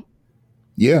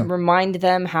 Yeah. Remind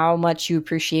them how much you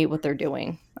appreciate what they're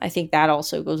doing. I think that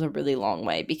also goes a really long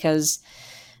way, because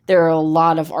there are a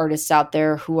lot of artists out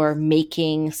there who are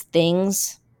making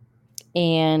things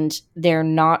and they're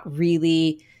not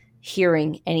really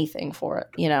hearing anything for it.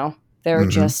 They're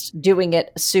just doing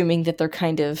it, assuming that they're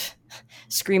kind of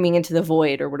screaming into the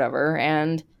void or whatever.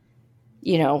 And,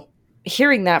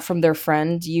 hearing that from their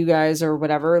friend, you guys or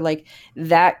whatever, like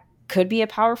that could be a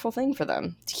powerful thing for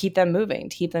them to keep them moving,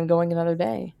 to keep them going another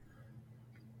day.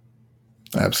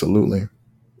 Absolutely.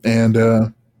 And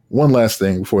one last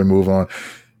thing before we move on.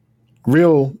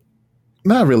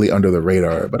 Not really under the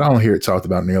radar, but I don't hear it talked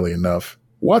about nearly enough.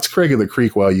 Watch Craig of the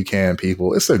Creek while you can,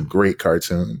 people. It's a great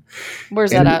cartoon.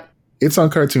 Where's that at? It's on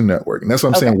Cartoon Network. And that's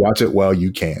what I'm saying. Watch it while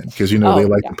you can, because they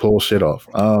like to pull shit off.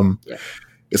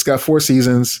 It's got 4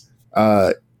 seasons.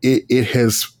 It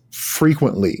has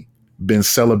frequently been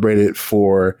celebrated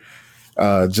for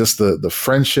just the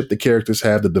friendship the characters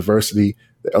have, the diversity,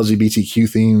 the LGBTQ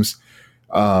themes.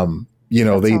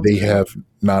 They have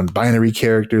non-binary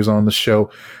characters on the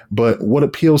show. But what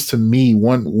appeals to me,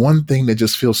 one thing that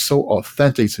just feels so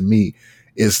authentic to me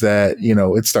is that,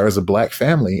 it stars a Black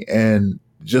family, and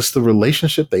just the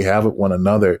relationship they have with one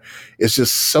another is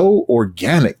just so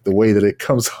organic, the way that it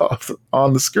comes off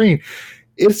on the screen.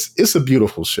 It's a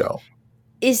beautiful show.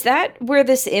 Is that where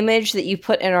this image that you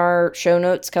put in our show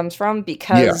notes comes from?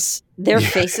 Because their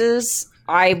faces,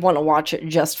 I want to watch it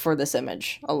just for this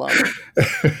image alone.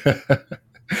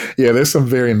 Yeah, there's some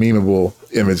very memeable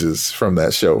images from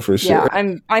that show for sure.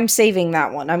 Yeah, I'm saving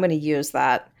that one. I'm going to use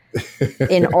that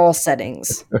in all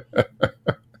settings.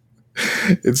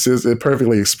 It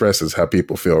perfectly expresses how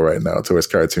people feel right now towards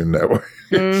Cartoon Network.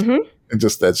 And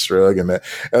just that shrug and that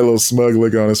little smug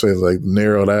look on his face, like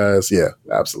narrowed eyes. Yeah,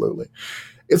 absolutely.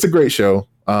 It's a great show.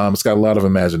 It's got a lot of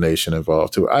imagination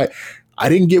involved too. I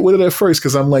didn't get with it at first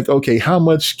because I'm like, okay, how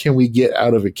much can we get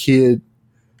out of a kid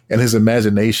and his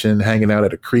imagination hanging out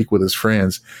at a creek with his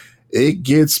friends? It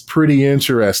gets pretty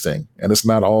interesting, and it's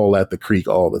not all at the creek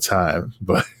all the time,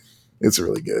 but it's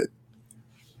really good.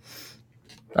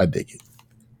 I dig it.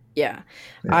 Yeah.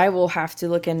 I will have to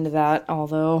look into that,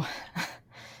 although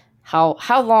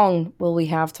how long will we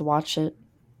have to watch it?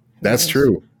 That's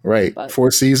true. Right. But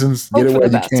 4 seasons. Get it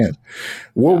while you can.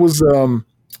 What was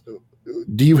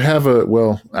do you have I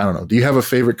don't know. Do you have a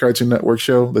favorite Cartoon Network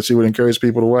show that you would encourage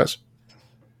people to watch?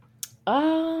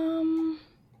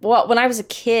 Well, when I was a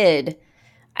kid,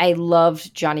 I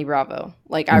loved Johnny Bravo.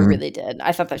 Like I really did.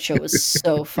 I thought that show was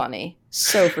so funny.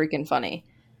 So freaking funny.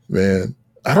 Man.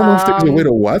 I don't know if there's a way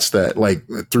to watch that, like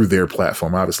through their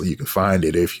platform. Obviously, you can find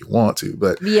it if you want to,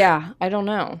 but yeah, I don't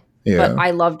know. Yeah. But I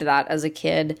loved that as a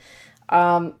kid.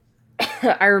 I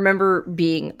remember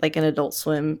being like an Adult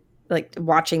Swim, like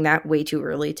watching that way too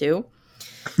early too,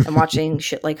 and watching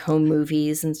shit like home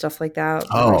movies and stuff like that.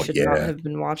 I should not have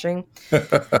been watching.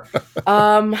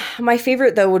 My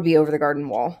favorite though would be Over the Garden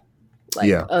Wall.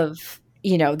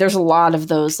 There's a lot of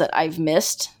those that I've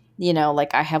missed.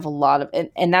 Like I have a lot of,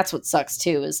 and that's what sucks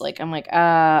too, is like, I'm like,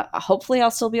 hopefully I'll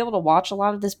still be able to watch a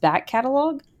lot of this back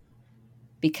catalog,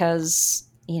 because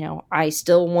I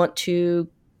still want to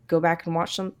go back and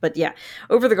watch them. But yeah,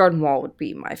 Over the Garden Wall would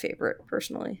be my favorite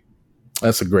personally.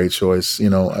 That's a great choice. I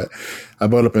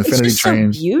brought up It's Infinity just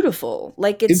Train. so beautiful.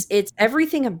 Like it's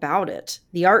everything about it.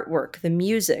 The artwork, the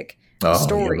music, the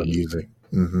story. Yeah, the music.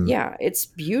 Mm-hmm. Yeah, it's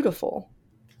beautiful.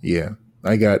 Yeah.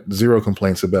 I got zero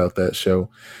complaints about that show.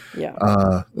 Yeah.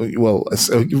 Well,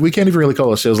 we can't even really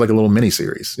call it a show. It's like a little mini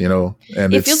series, and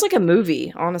it feels like a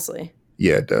movie, honestly.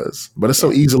 Yeah, it does. But it's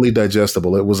so easily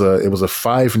digestible. It was a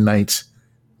 5-night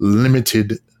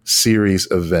limited series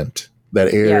event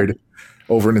that aired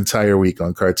over an entire week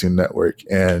on Cartoon Network.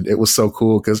 And it was so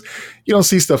cool because you don't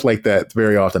see stuff like that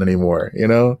very often anymore,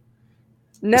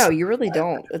 No, you really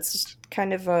don't. It's just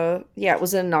kind of it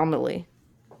was an anomaly.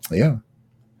 Yeah.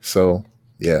 So,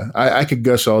 yeah, I could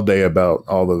gush all day about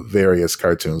all the various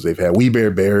cartoons they've had. We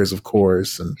Bare Bears, of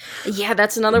course. And yeah,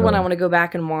 that's another one I want to go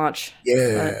back and watch.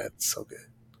 Yeah, it's so good.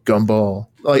 Gumball.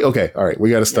 Like, okay, all right, we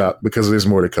got to stop because there's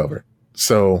more to cover.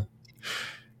 So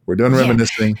we're done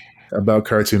reminiscing about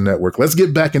Cartoon Network. Let's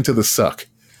get back into the suck.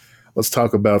 Let's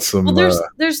talk about some. Well,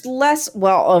 there's less.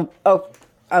 Well,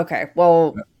 okay.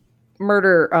 Well,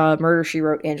 Murder She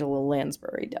Wrote. Angela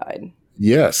Lansbury died.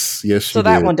 Yes. So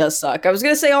that one does suck. I was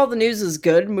gonna say all the news is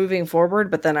good moving forward,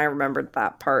 but then I remembered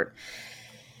that part.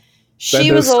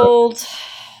 She was old.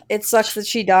 It sucks that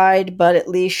she died, but at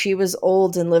least she was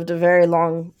old and lived a very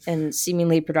long and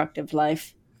seemingly productive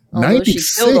life. Although she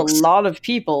killed a lot of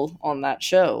people on that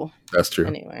show. That's true.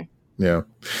 Anyway. Yeah,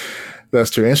 that's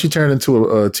true. And she turned into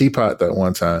a teapot that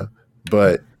one time.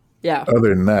 But yeah, other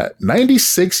than that,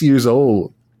 96 years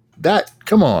old.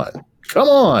 Come on.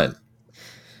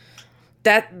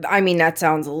 That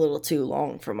sounds a little too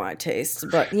long for my taste,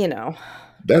 but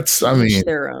that's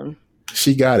their own.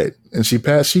 She got it, and she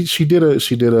passed. She did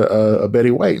a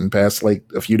Betty White and passed like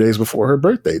a few days before her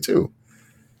birthday too,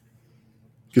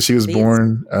 because she was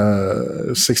born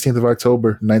 16th of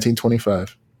October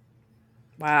 1925.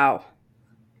 Wow,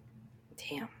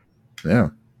 damn. Yeah,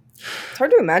 it's hard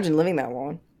to imagine living that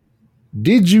long.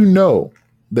 Did you know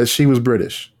that she was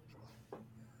British?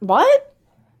 What?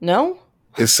 No.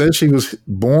 It says she was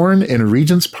born in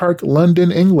Regent's Park,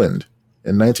 London, England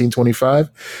in 1925.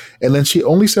 And then she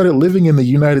only started living in the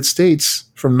United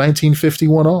States from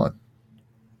 1951 on.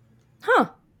 Huh.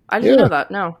 I didn't know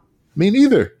that. No. Me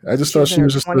neither. I just thought she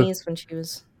was just 20s when she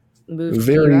was moved to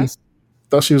the US.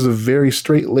 Thought she was a very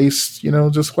straight-laced,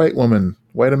 just white woman,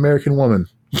 white American woman.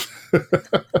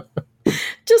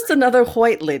 Just another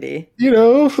white lady.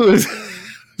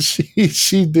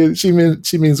 She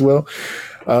means well.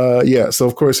 So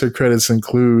of course her credits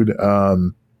include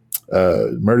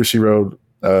Murder, She Wrote,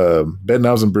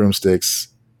 Bedknobs and Broomsticks.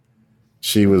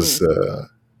 She's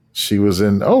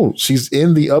in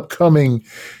the upcoming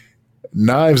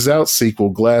Knives Out sequel,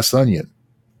 Glass Onion.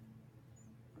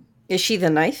 Is she the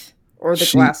knife or the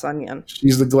glass onion?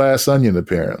 She's the glass onion,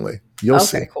 apparently. You'll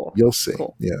see. Cool. You'll see.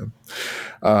 Cool. Yeah.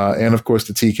 And of course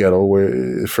the tea kettle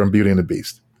from Beauty and the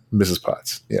Beast, Mrs.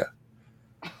 Potts. Yeah.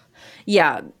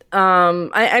 Yeah.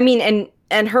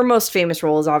 And her most famous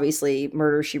role is obviously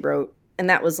Murder, She Wrote. And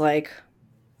that was like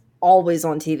always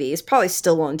on TV. It's probably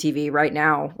still on TV right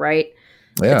now, right?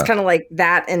 Yeah. It's kind of like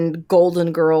that and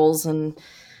Golden Girls and,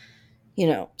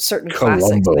 certain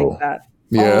classics like that.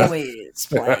 Yeah. Always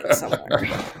playing somewhere.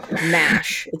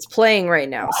 MASH. It's playing right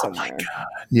now somewhere.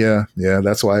 Yeah.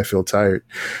 That's why I feel tired.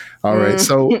 All right.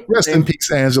 So rest in peace,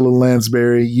 Angela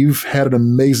Lansbury. You've had an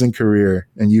amazing career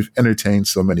and you've entertained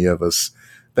so many of us.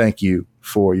 Thank you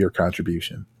for your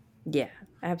contribution. Yeah,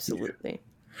 absolutely.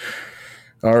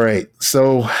 All right.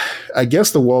 So I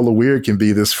guess the Wall of Weird can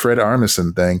be this Fred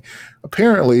Armisen thing.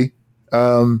 Apparently,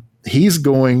 he's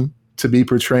going to be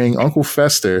portraying Uncle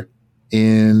Fester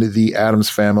in the Addams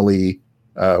Family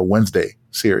Wednesday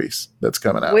series that's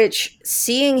coming out. Which,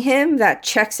 seeing him, that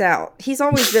checks out. He's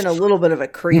always been a little bit of a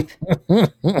creep.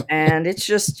 And it's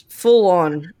just full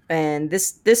on. And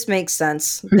this makes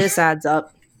sense. This adds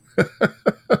up.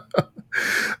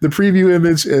 The preview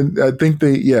image, and I think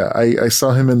I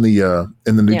saw him in the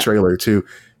new trailer too.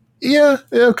 Yeah,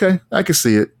 okay, I can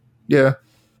see it. Yeah,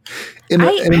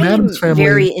 I am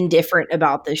very indifferent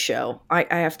about this show. I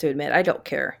have to admit, I don't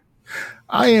care.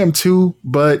 I am too,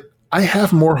 but I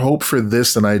have more hope for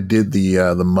this than I did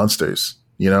the Munsters.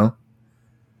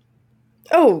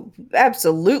 Oh,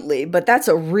 absolutely, but that's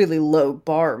a really low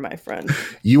bar, my friend.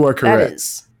 You are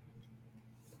correct.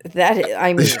 That is,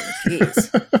 I mean,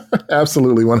 geez.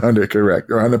 Absolutely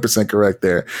 100% correct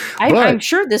there. I'm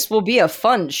sure this will be a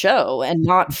fun show and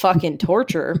not fucking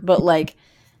torture, but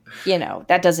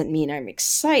that doesn't mean I'm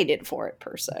excited for it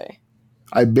per se.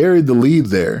 I buried the lead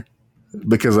there.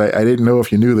 because I didn't know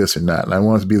if you knew this or not, and I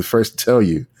wanted to be the first to tell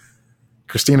you.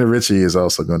 Christina Ricci is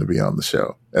also going to be on the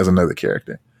show as another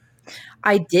character.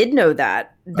 I did know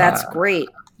that. That's great.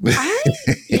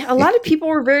 A lot of people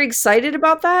were very excited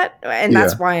about that, and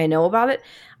that's why I know about it.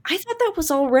 I thought that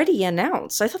was already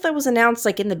announced. I thought that was announced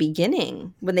like in the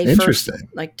beginning when they first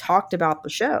like talked about the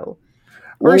show.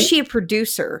 Or is she a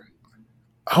producer?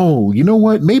 Oh, you know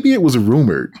what? Maybe it was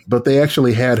rumored, but they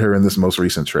actually had her in this most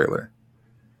recent trailer.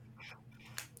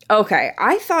 Okay,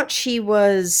 I thought she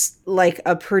was like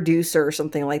a producer or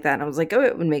something like that. And I was like, oh,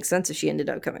 it would make sense if she ended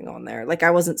up coming on there. Like, I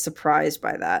wasn't surprised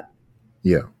by that.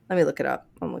 Yeah. Let me look it up.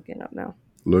 I'm looking it up now.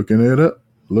 Looking it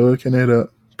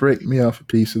up. Break me off a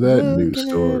piece of that news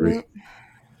story.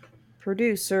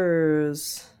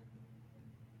 Producers.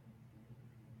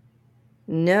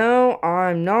 No,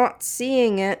 I'm not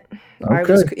seeing it. Okay. I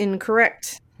was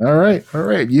incorrect. All right.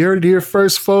 You heard it here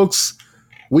first, folks.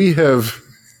 We have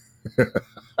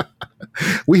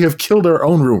killed our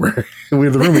own rumor. We're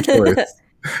the rumor killers.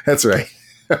 That's right.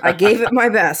 I gave it my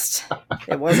best.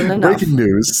 It wasn't enough. Breaking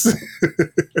news.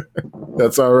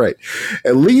 That's all right.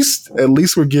 At least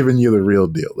we're giving you the real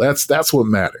deal. That's what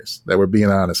matters. That we're being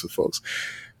honest with folks.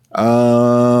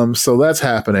 So that's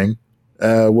happening.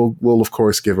 We'll of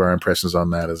course give our impressions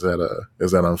on that as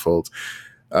that unfolds.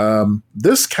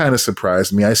 This kind of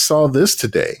surprised me. I saw this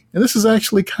today, and this is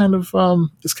actually kind of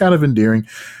it's kind of endearing.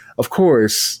 Of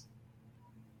course,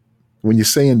 when you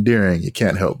say endearing, you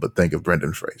can't help but think of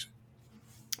Brendan Fraser.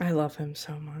 I love him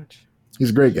so much. He's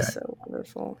a great guy. He's so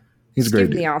wonderful. He's a great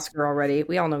dude. Give him the Oscar already.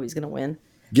 We all know he's going to win.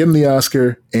 Give him the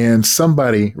Oscar, and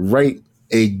somebody write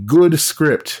a good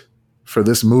script for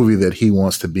this movie that he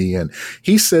wants to be in.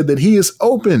 He said that he is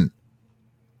open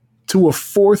to a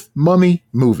fourth Mummy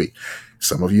movie.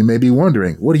 Some of you may be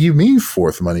wondering, what do you mean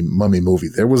fourth Mummy movie?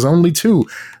 There was only two.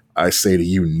 I say to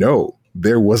you, no,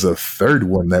 there was a third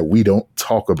one that we don't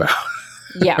talk about.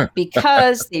 Yeah,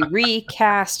 because they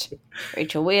recast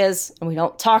Rachel Weisz and we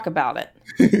don't talk about it.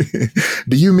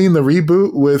 Do you mean the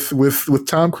reboot with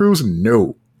Tom Cruise?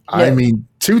 No. I mean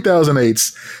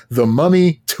 2008's The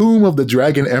Mummy, Tomb of the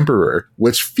Dragon Emperor,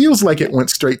 which feels like it went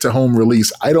straight to home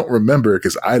release. I don't remember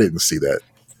because I didn't see that.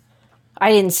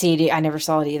 I didn't see it. I never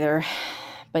saw it either.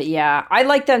 But yeah, I'd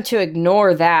like them to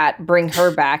ignore that, bring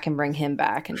her back and bring him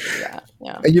back and do that.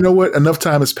 Yeah. And you know what? Enough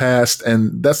time has passed,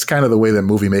 and that's kind of the way that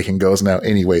movie making goes now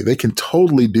anyway. They can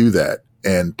totally do that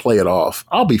and play it off.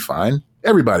 I'll be fine.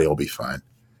 Everybody will be fine.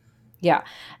 Yeah.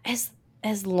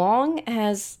 As long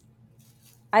as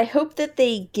I hope that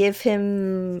they give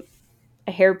him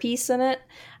a hairpiece in it.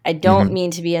 I don't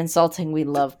mean to be insulting. We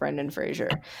love Brendan Fraser.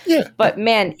 Yeah. But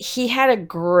man, he had a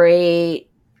great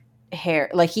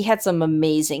hair. Like, he had some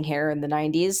amazing hair in the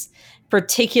 90s,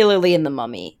 particularly in The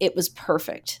Mummy. It was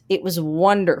perfect. It was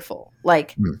wonderful.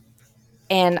 Like,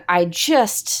 and I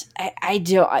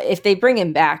do, if they bring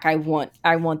him back, I want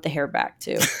the hair back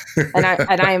too. and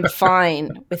I am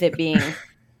fine with it being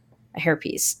a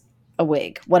hairpiece, a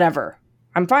wig, whatever.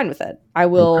 I'm fine with it. I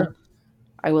will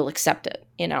accept it,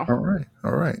 you know?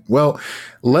 All right. Well,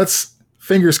 let's,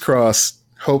 fingers crossed,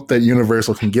 hope that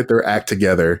Universal can get their act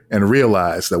together and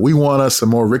realize that we want us some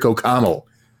more Rick O'Connell.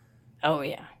 Oh,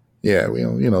 yeah. Yeah,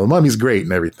 The Mummy's great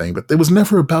and everything, but it was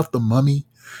never about the Mummy.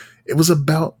 It was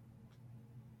about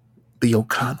the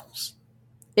O'Connells.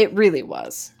 It really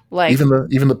was. Like, even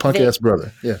the punk ass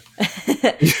brother. Yeah.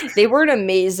 They were an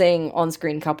amazing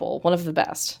on-screen couple. One of the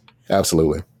best.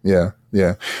 Absolutely. Yeah.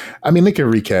 I mean, they can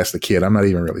recast the kid. I'm not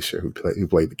even really sure who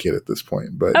played the kid at this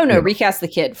point. But recast the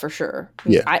kid for sure.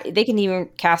 Yeah. They can even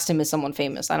cast him as someone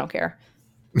famous. I don't care.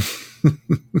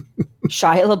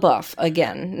 Shia LaBeouf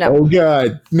again. No. Oh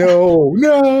God,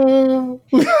 no.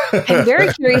 I'm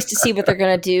very curious to see what they're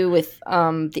going to do with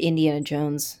the Indiana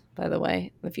Jones. By the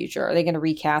way, in the future, are they going to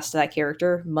recast that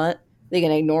character, Mutt? Are they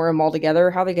going to ignore him altogether?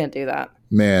 How are they going to do that?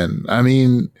 Man, I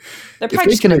mean, they're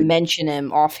probably just going to mention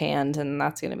him offhand, and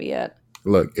that's going to be it.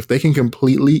 Look, if they can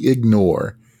completely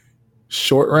ignore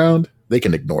Short Round, they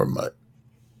can ignore Mutt.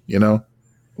 You know?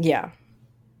 Yeah.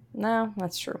 No,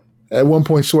 that's true. At one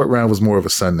point, Short Round was more of a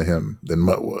son to him than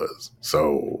Mutt was.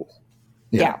 So,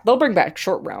 yeah, they'll bring back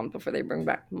Short Round before they bring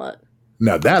back Mutt.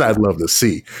 Now that I'd love to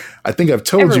see. I think I've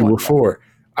told you before.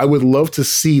 I would love to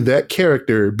see that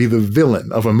character be the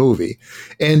villain of a movie.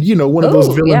 And, one of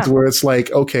those villains where it's like,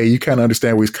 okay, you kind of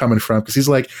understand where he's coming from. Because he's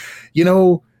like,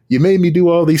 you made me do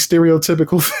all these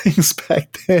stereotypical things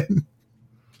back then.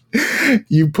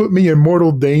 You put me in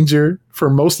mortal danger for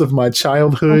most of my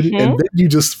childhood. And then you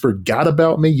just forgot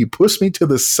about me. You pushed me to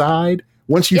the side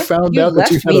Once you Yep, found you out that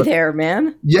you left had me there,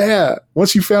 man. yeah,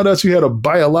 once you found out you had a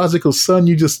biological son,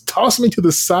 you just tossed me to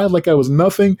the side like I was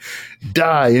nothing.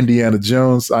 Die, Indiana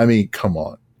Jones. I mean, come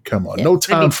on. Come on. Yeah, No that'd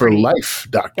be time for pretty. life,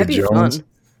 Dr. That'd be Jones. fun.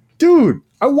 Dude,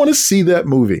 I want to see that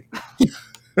movie.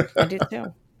 I do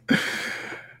too.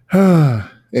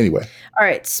 Anyway. All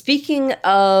right. Speaking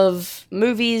of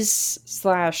movies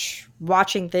 /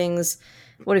 watching things,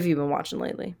 what have you been watching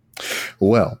lately?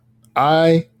 Well,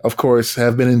 I, of course,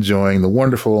 have been enjoying the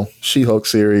wonderful She-Hulk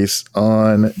series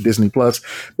on Disney Plus,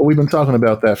 but we've been talking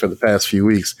about that for the past few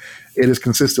weeks. It is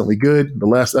consistently good. The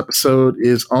last episode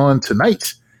is on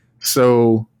tonight,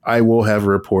 so I will have a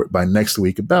report by next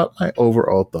week about my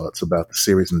overall thoughts about the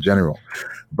series in general.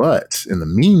 But in the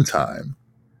meantime,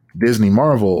 Disney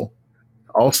Marvel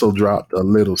also dropped a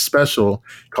little special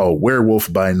called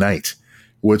Werewolf by Night,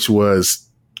 which was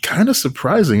kind of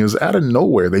surprising. It was out of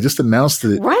nowhere. They just announced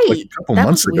it Right. like a couple That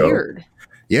months was ago. weird.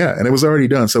 Yeah, and it was already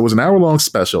done. So it was an hour-long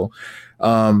special.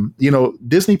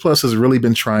 Disney Plus has really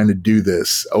been trying to do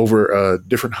this over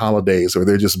different holidays, where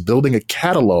they're just building a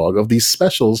catalog of these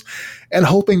specials and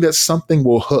hoping that something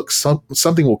will hook,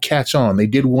 something will catch on. They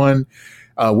did one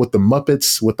with the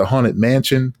Muppets, with the Haunted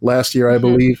Mansion last year, I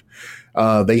believe.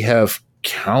 They have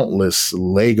countless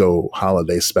Lego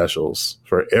holiday specials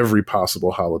for every possible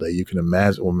holiday you can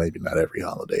imagine. Well, maybe not every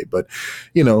holiday, but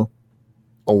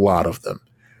a lot of them.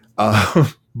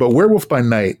 But Werewolf by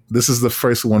Night, this is the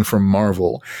first one from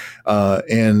Marvel,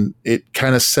 and it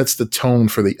kind of sets the tone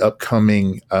for the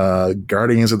upcoming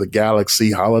Guardians of the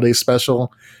Galaxy holiday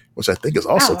special, which I think is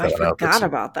also coming out. I forgot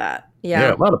about that.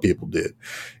 Yeah, a lot of people did,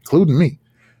 including me.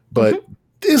 But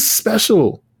this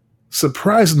special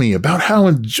surprised me about how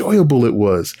enjoyable it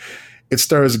was. It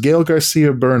stars Gail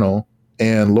Garcia Bernal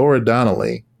and Laura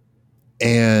Donnelly,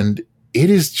 and it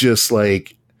is just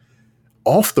like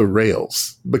off the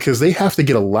rails because they have to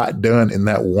get a lot done in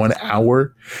that 1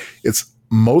 hour. It's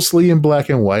mostly in black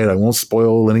and white. I won't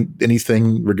spoil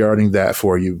anything regarding that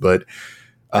for you, but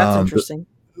that's interesting.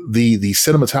 The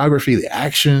cinematography, the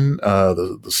action,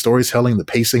 the storytelling, the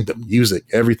pacing, the music,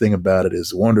 everything about it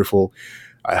is wonderful.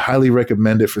 I highly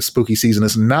recommend it for spooky season.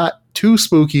 It's not too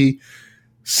spooky.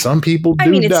 Some people do. I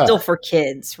mean, it's still for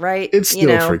kids, right? It's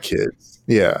still for kids.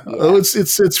 Yeah. Oh,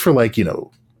 it's for like,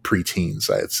 preteens,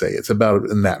 I'd say. It's about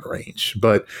in that range.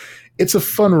 But it's a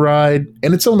fun ride,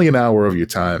 and it's only an hour of your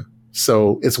time.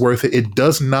 So it's worth it. It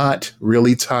does not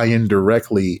really tie in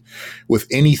directly with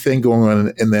anything going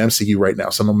on in the MCU right now.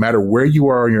 So no matter where you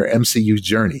are on your MCU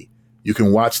journey, you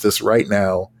can watch this right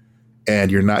now,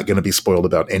 and you're not going to be spoiled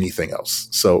about anything else.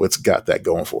 So it's got that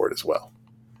going for it as well.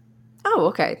 Oh,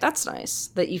 okay. That's nice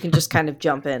that you can just kind of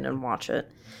jump in and watch it.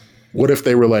 What if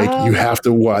they were like, you have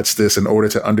to watch this in order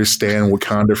to understand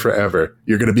Wakanda forever?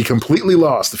 You're going to be completely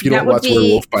lost if you don't watch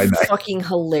Werewolf by Night. Fucking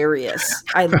hilarious.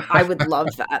 I would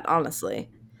love that, honestly.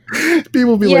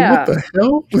 People be like, what the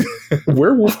hell?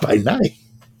 Werewolf by Night.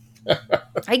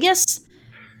 I guess.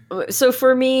 So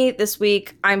for me this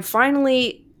week,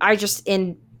 I just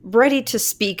ready to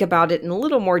speak about it in a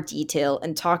little more detail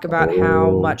and talk about how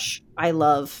much I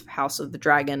love House of the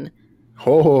Dragon.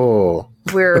 Oh,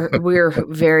 we're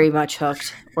very much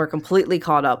hooked. We're completely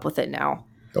caught up with it now.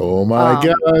 Oh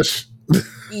my gosh.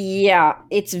 Yeah,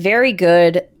 it's very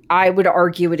good. I would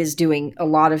argue it is doing a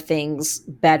lot of things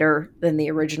better than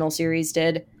the original series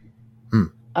did.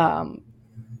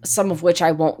 Some of which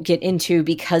I won't get into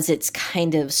because it's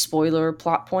kind of spoiler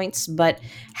plot points, but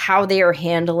how they are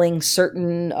handling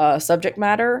certain subject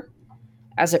matter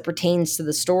as it pertains to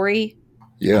the story,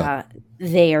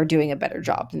 they are doing a better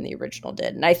job than the original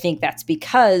did. And I think that's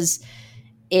because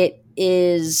it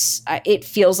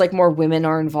feels like more women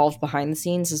are involved behind the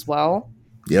scenes as well.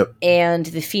 Yep. And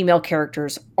the female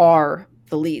characters are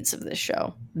the leads of this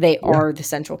show. They are the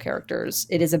central characters.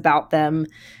 It is about them.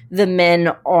 The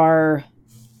men are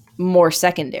more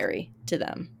secondary to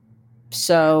them.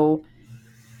 So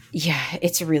yeah,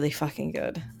 it's really fucking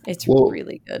good. It's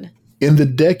really good. In the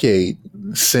decade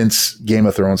since Game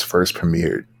of Thrones first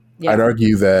premiered, I'd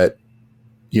argue that,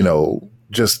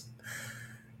 just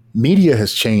media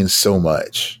has changed so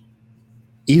much.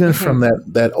 Even from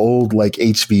that old like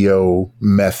HBO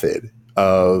method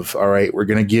of, all right, we're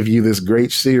going to give you this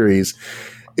great series.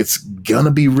 It's going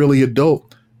to be really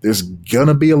adult. There's going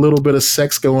to be a little bit of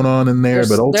sex going on in there,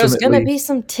 but ultimately there's going to be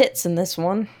some tits in this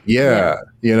one. Yeah.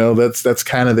 That's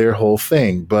kind of their whole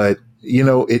thing. But,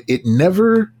 it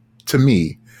never, to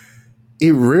me,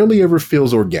 it rarely ever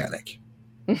feels organic.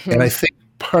 And I think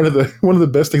one of the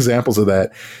best examples of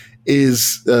that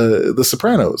is The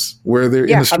Sopranos, where they're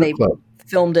in the strip club.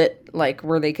 Filmed it like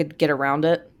where they could get around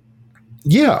it.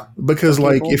 Yeah, because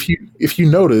like cable. if you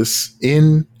notice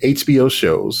in HBO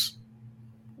shows,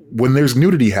 when there's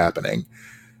nudity happening,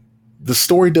 the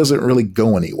story doesn't really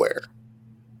go anywhere.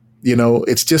 You know,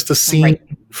 it's just a scene Right.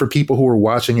 for people who are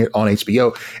watching it on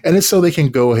HBO, and it's so they can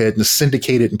go ahead and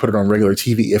syndicate it and put it on regular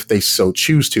TV if they so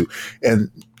choose to. And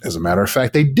as a matter of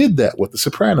fact, they did that with The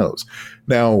Sopranos.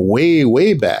 Now, way,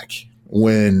 way back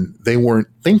when they weren't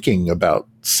thinking about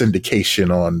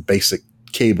syndication on basic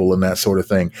cable and that sort of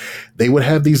thing, they would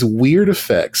have these weird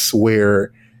effects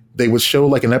where they would show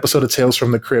like an episode of Tales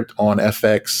from the Crypt on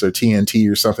FX or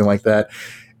TNT or something like that.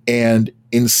 And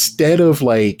instead of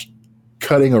like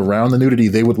cutting around the nudity,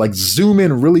 they would like zoom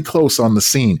in really close on the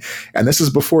scene. And this is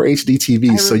before HD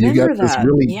TV. I So you got remember this that.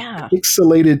 really Yeah.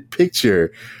 pixelated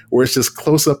picture where it's just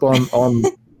close up on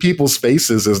people's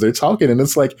faces as they're talking. And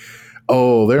it's like,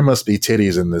 oh, there must be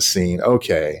titties in this scene.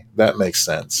 Okay, that makes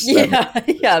sense.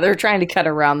 Yeah. They're trying to cut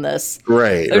around this.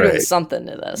 Right. They're doing Right. something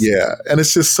to this. Yeah. And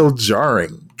it's just so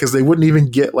jarring because they wouldn't even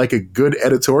get like a good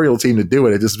editorial team to do it.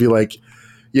 It'd just be like,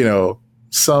 you know,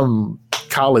 some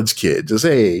college kid just,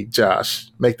 hey, Josh,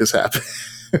 make this happen.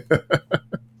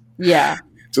 Yeah.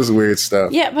 Just weird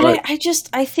stuff. Yeah, but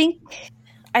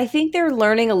I think they're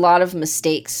learning a lot of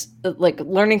mistakes, like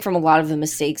learning from a lot of the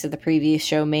mistakes that the previous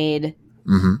show made.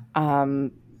 Mm-hmm.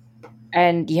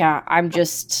 And yeah,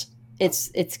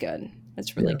 it's good.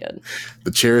 It's really good.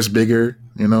 The chair is bigger,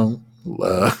 you know.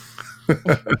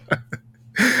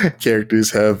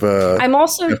 Characters have. I'm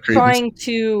also have trying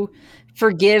to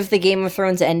forgive the Game of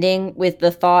Thrones ending with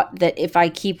the thought that if I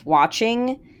keep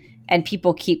watching and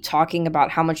people keep talking about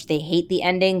how much they hate the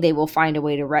ending, they will find a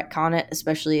way to retcon it,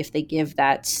 especially if they give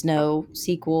that Snow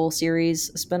sequel series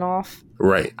a spinoff.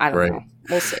 Right. I don't right. know.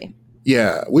 We'll see.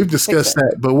 Yeah, we've discussed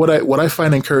that. But what I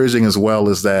find encouraging as well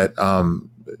is that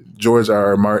George R.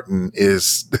 R. Martin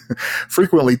is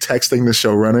frequently texting the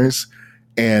showrunners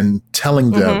and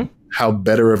telling them how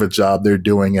better of a job they're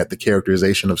doing at the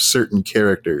characterization of certain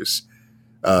characters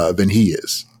than he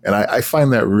is. And I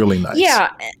find that really nice.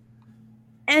 Yeah.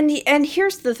 And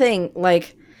here's the thing,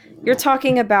 like, you're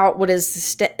talking about what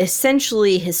is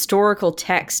essentially historical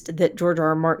text that George R.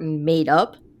 R. Martin made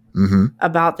up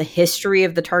about the history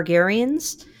of the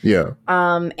Targaryens. Yeah.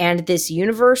 And this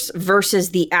universe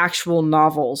versus the actual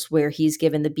novels where he's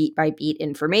given the beat by beat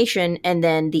information. And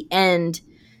then the end,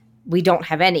 we don't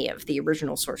have any of the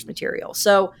original source material.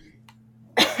 So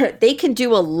they can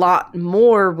do a lot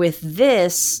more with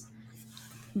this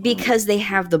because they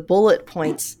have the bullet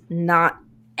points, not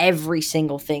every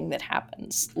single thing that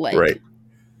happens. Like, right.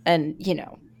 And, you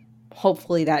know,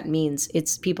 hopefully that means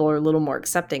people are a little more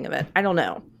accepting of it. I don't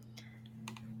know.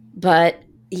 But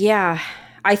yeah,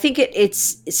 I think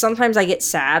it's sometimes I get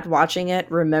sad watching it,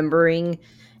 remembering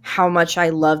how much I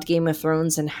loved Game of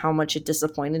Thrones and how much it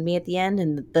disappointed me at the end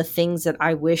and the things that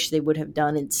I wish they would have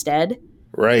done instead.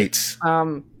 Right.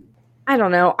 I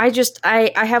don't know.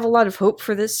 I have a lot of hope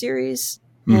for this series.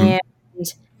 And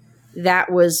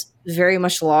that was very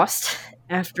much lost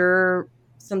after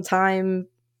some time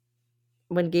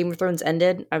when Game of Thrones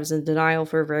ended. I was in denial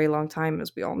for a very long time,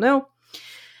 as we all know.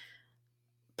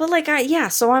 But like,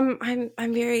 so I'm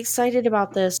very excited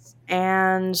about this,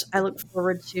 and I look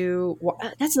forward to.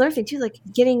 That's another thing too. Like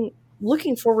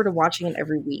looking forward to watching it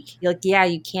every week. You're like, yeah,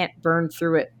 you can't burn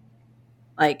through it,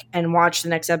 like, and watch the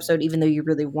next episode, even though you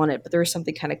really want it. But there is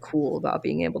something kind of cool about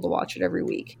being able to watch it every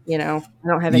week. You know, I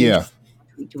don't have any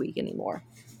week to week anymore.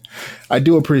 I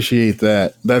do appreciate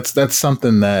that. That's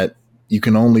something that you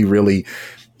can only really,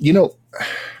 you know,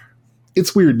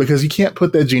 it's weird because you can't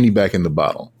put that genie back in the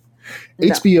bottle. No.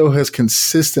 HBO has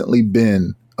consistently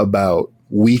been about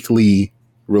weekly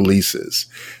releases,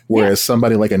 whereas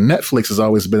somebody like a Netflix has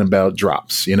always been about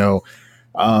drops, you know.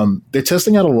 They're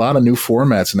testing out a lot of new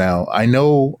formats now. I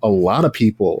know a lot of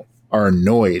people are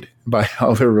annoyed by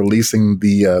how they're releasing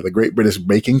the Great British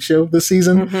Baking Show this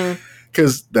season,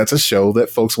 because that's a show that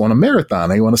folks want to marathon.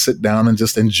 They want to sit down and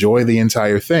just enjoy the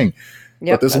entire thing.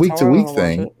 Yep, but this week-to-week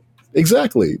thing,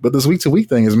 exactly. But this week-to-week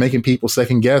thing is making people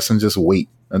second guess and just wait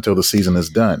until the season is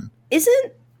done.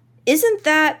 Isn't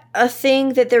that a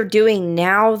thing that they're doing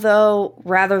now, though,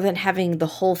 rather than having the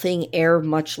whole thing air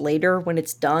much later when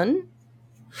it's done?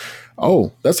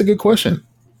 Oh, that's a good question.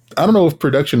 I don't know if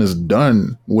production is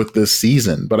done with this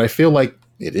season, but I feel like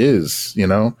it is, you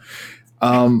know?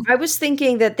 I was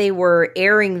thinking that they were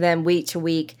airing them week to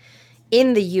week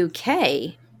in the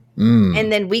UK,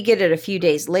 and then we get it a few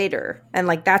days later. And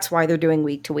like, that's why they're doing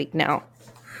week to week now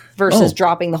versus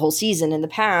dropping the whole season. In the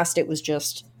past, it was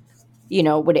just, you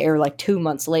know, would air like 2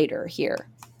 months later here.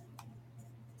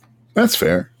 That's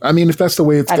fair. I mean, if that's the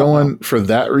way it's I don't going know. for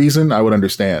that reason, I would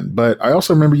understand. But I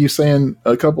also remember you saying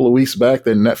a couple of weeks back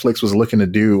that Netflix was looking to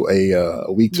do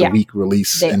a week to Yeah, week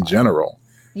release they in are. general.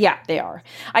 Yeah, they are.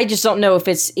 I just don't know if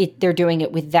they're doing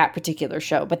it with that particular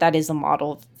show, but that is a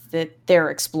model that they're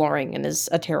exploring and is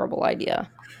a terrible idea.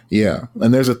 Yeah.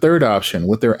 And there's a third option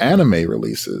with their anime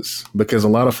releases, because a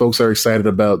lot of folks are excited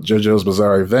about JoJo's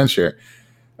Bizarre Adventure,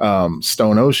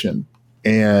 Stone Ocean,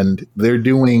 and they're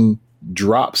doing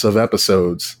drops of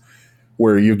episodes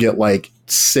where you get like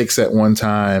 6 at one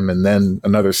time and then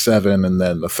another 7 and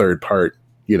then the third part,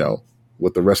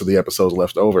 with the rest of the episodes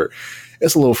left over.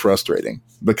 It's a little frustrating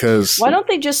because Why don't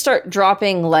they just start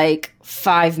dropping like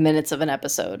 5 minutes of an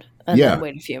episode and Yeah. then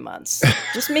wait a few months?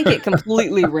 Just make it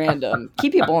completely random.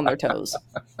 Keep people on their toes.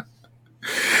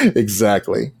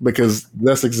 exactly, because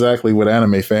that's exactly what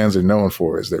anime fans are known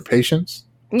for, is their patience,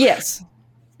 Yes.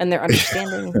 And their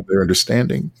understanding. their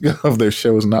understanding of their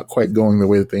shows not quite going the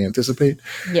way that they anticipate.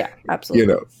 Yeah,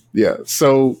 absolutely. Yeah.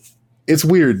 So it's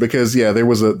weird because there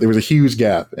was a huge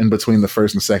gap in between the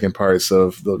first and second parts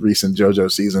of the recent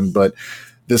JoJo season, but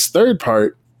this third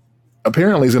part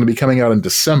apparently is going to be coming out in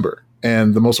December,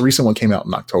 and the most recent one came out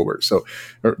in October,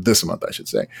 or this month, I should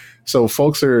say. So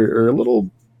folks are a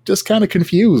little just kind of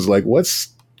confused, like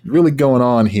what's really going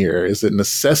on here? Is it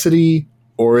necessity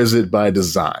or is it by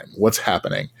design? What's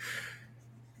happening?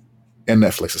 And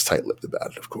Netflix is tight-lipped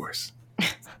about it, of course.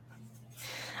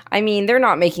 I mean, they're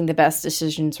not making the best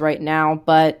decisions right now,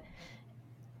 but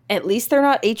at least they're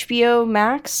not HBO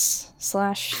Max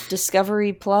 /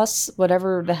 Discovery Plus,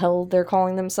 whatever the hell they're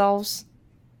calling themselves.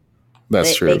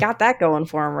 That's true. They got that going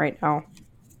for them right now.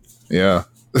 Yeah.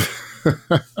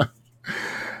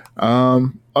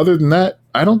 Other than that,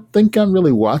 I don't think I'm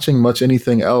really watching much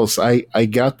anything else. I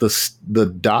got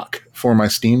the dock for my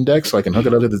Steam Deck so I can hook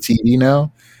it up to the TV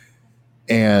now.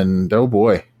 And oh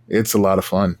boy, it's a lot of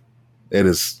fun. It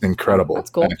is incredible, That's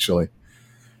cool. actually.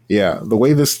 Yeah, the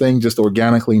way this thing just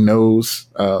organically knows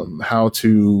how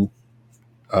to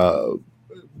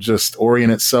just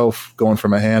orient itself going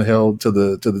from a handheld to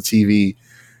the TV,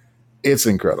 it's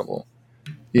incredible.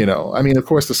 I mean, of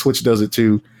course, the Switch does it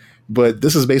too, but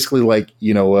this is basically like,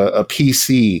 a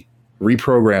PC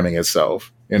reprogramming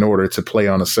itself in order to play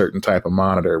on a certain type of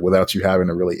monitor without you having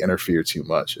to really interfere too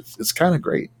much. It's kind of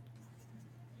great.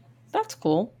 That's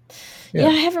cool. Yeah. Yeah,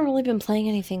 I haven't really been playing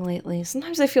anything lately.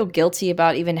 Sometimes I feel guilty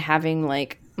about even having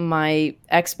like my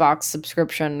Xbox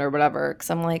subscription or whatever, because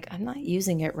I'm like, I'm not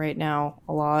using it right now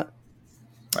a lot.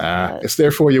 It's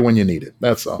there for you when you need it.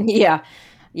 That's all. Yeah,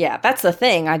 that's the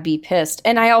thing. I'd be pissed.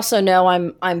 And I also know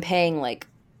I'm paying like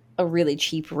a really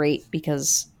cheap rate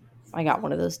because I got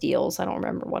one of those deals. I don't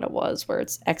remember what it was, where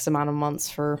it's X amount of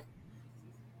months for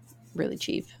really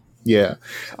cheap. Yeah.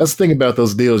 That's the thing about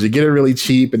those deals. You get it really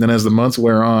cheap, and then as the months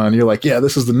wear on, you're like, yeah,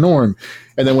 this is the norm.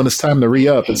 And then when it's time to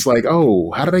re-up, it's like,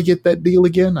 oh, how did I get that deal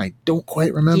again? I don't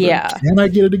quite remember. Yeah. Can I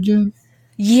get it again?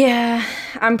 Yeah,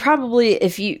 I'm probably,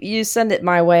 if you send it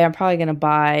my way, I'm probably going to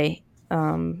buy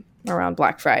around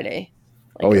Black Friday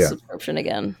a subscription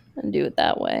again and do it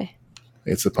that way.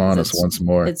 It's upon us once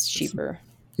more. It's cheaper.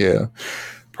 Yeah.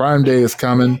 Prime Day is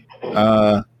coming.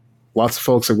 Lots of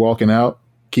folks are walking out.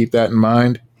 Keep that in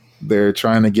mind. They're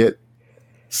trying to get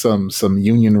some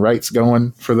union rights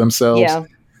going for themselves. Yeah.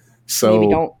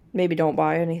 So maybe don't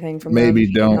buy anything from maybe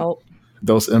them. Maybe don't.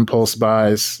 Those impulse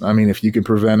buys. I mean, if you can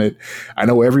prevent it. I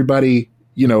know everybody,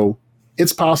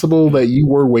 it's possible that you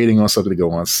were waiting on something to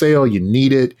go on sale. You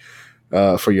need it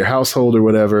for your household or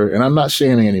whatever. And I'm not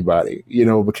shaming anybody,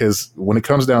 because when it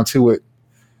comes down to it,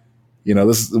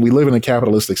 we live in a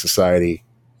capitalistic society.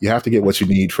 You have to get what you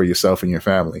need for yourself and your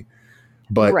family.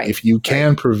 But if you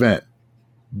can prevent,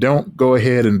 don't go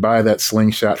ahead and buy that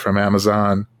slingshot from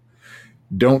Amazon.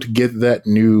 Don't get that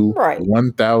new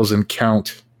 1,000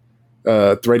 count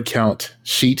thread count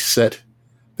sheet set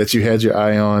that you had your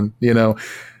eye on,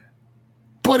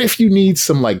 But if you need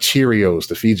some like Cheerios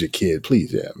to feed your kid,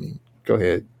 please, go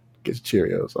ahead, get your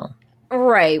Cheerios on.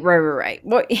 Right.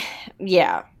 Well,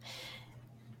 yeah.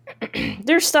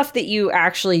 There's stuff that you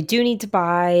actually do need to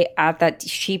buy at that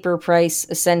cheaper price,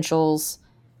 essentials,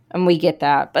 and we get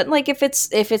that. But like if it's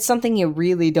something you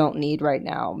really don't need right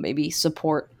now, maybe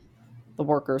support the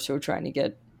workers who are trying to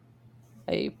get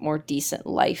a more decent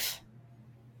life.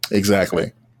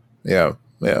 Exactly. Yeah.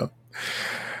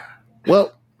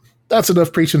 Well, that's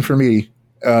enough preaching for me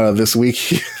this week.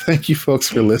 Thank you folks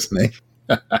for listening.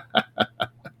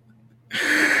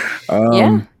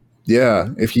 Yeah,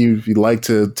 if you'd like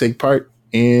to take part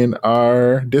in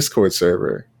our Discord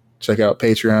server, check out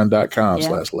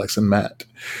patreon.com/LexandMatt.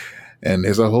 And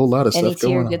there's a whole lot of stuff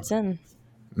going on. Any tier gets in.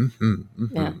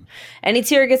 Yeah. Any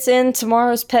tier gets in.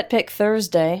 Tomorrow's Pet Pick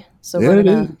Thursday. So we're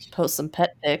going to post some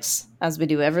pet pics as we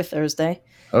do every Thursday.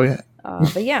 Oh, yeah.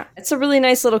 But yeah, it's a really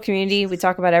nice little community. We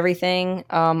talk about everything.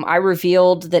 I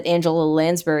revealed that Angela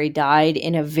Lansbury died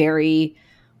in a very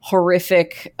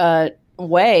horrific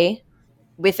way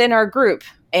within our group.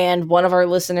 And one of our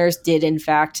listeners did, in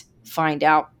fact, find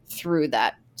out through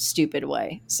that stupid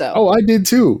way. So, oh, I did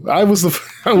too. I was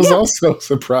also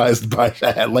surprised by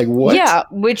that. Like, what? Yeah,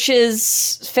 which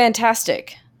is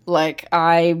fantastic. Like,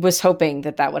 I was hoping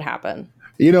that would happen.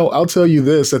 You know, I'll tell you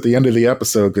this at the end of the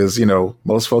episode, because, you know,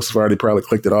 most folks have already probably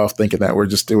clicked it off thinking that we're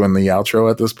just doing the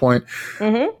outro at this point.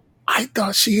 Mm-hmm. I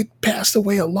thought she had passed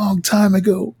away a long time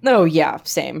ago. Oh, yeah,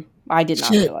 same. I did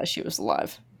not realize she was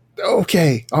alive.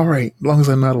 Okay, all right. As long as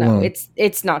I'm not alone. No,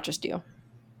 it's not just you.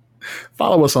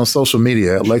 Follow us on social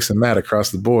media at Lex and Matt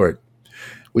across the board.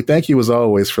 We thank you as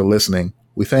always for listening.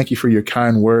 We thank you for your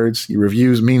kind words. Your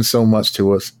reviews mean so much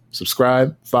to us.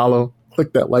 Subscribe, follow,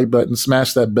 click that like button,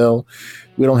 smash that bell.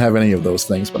 We don't have any of those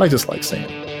things, but I just like saying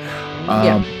it.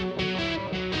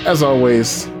 As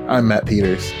always, I'm Matt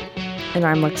Peters. And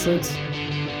I'm Lex Lutz.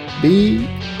 Be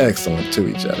excellent to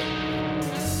each other.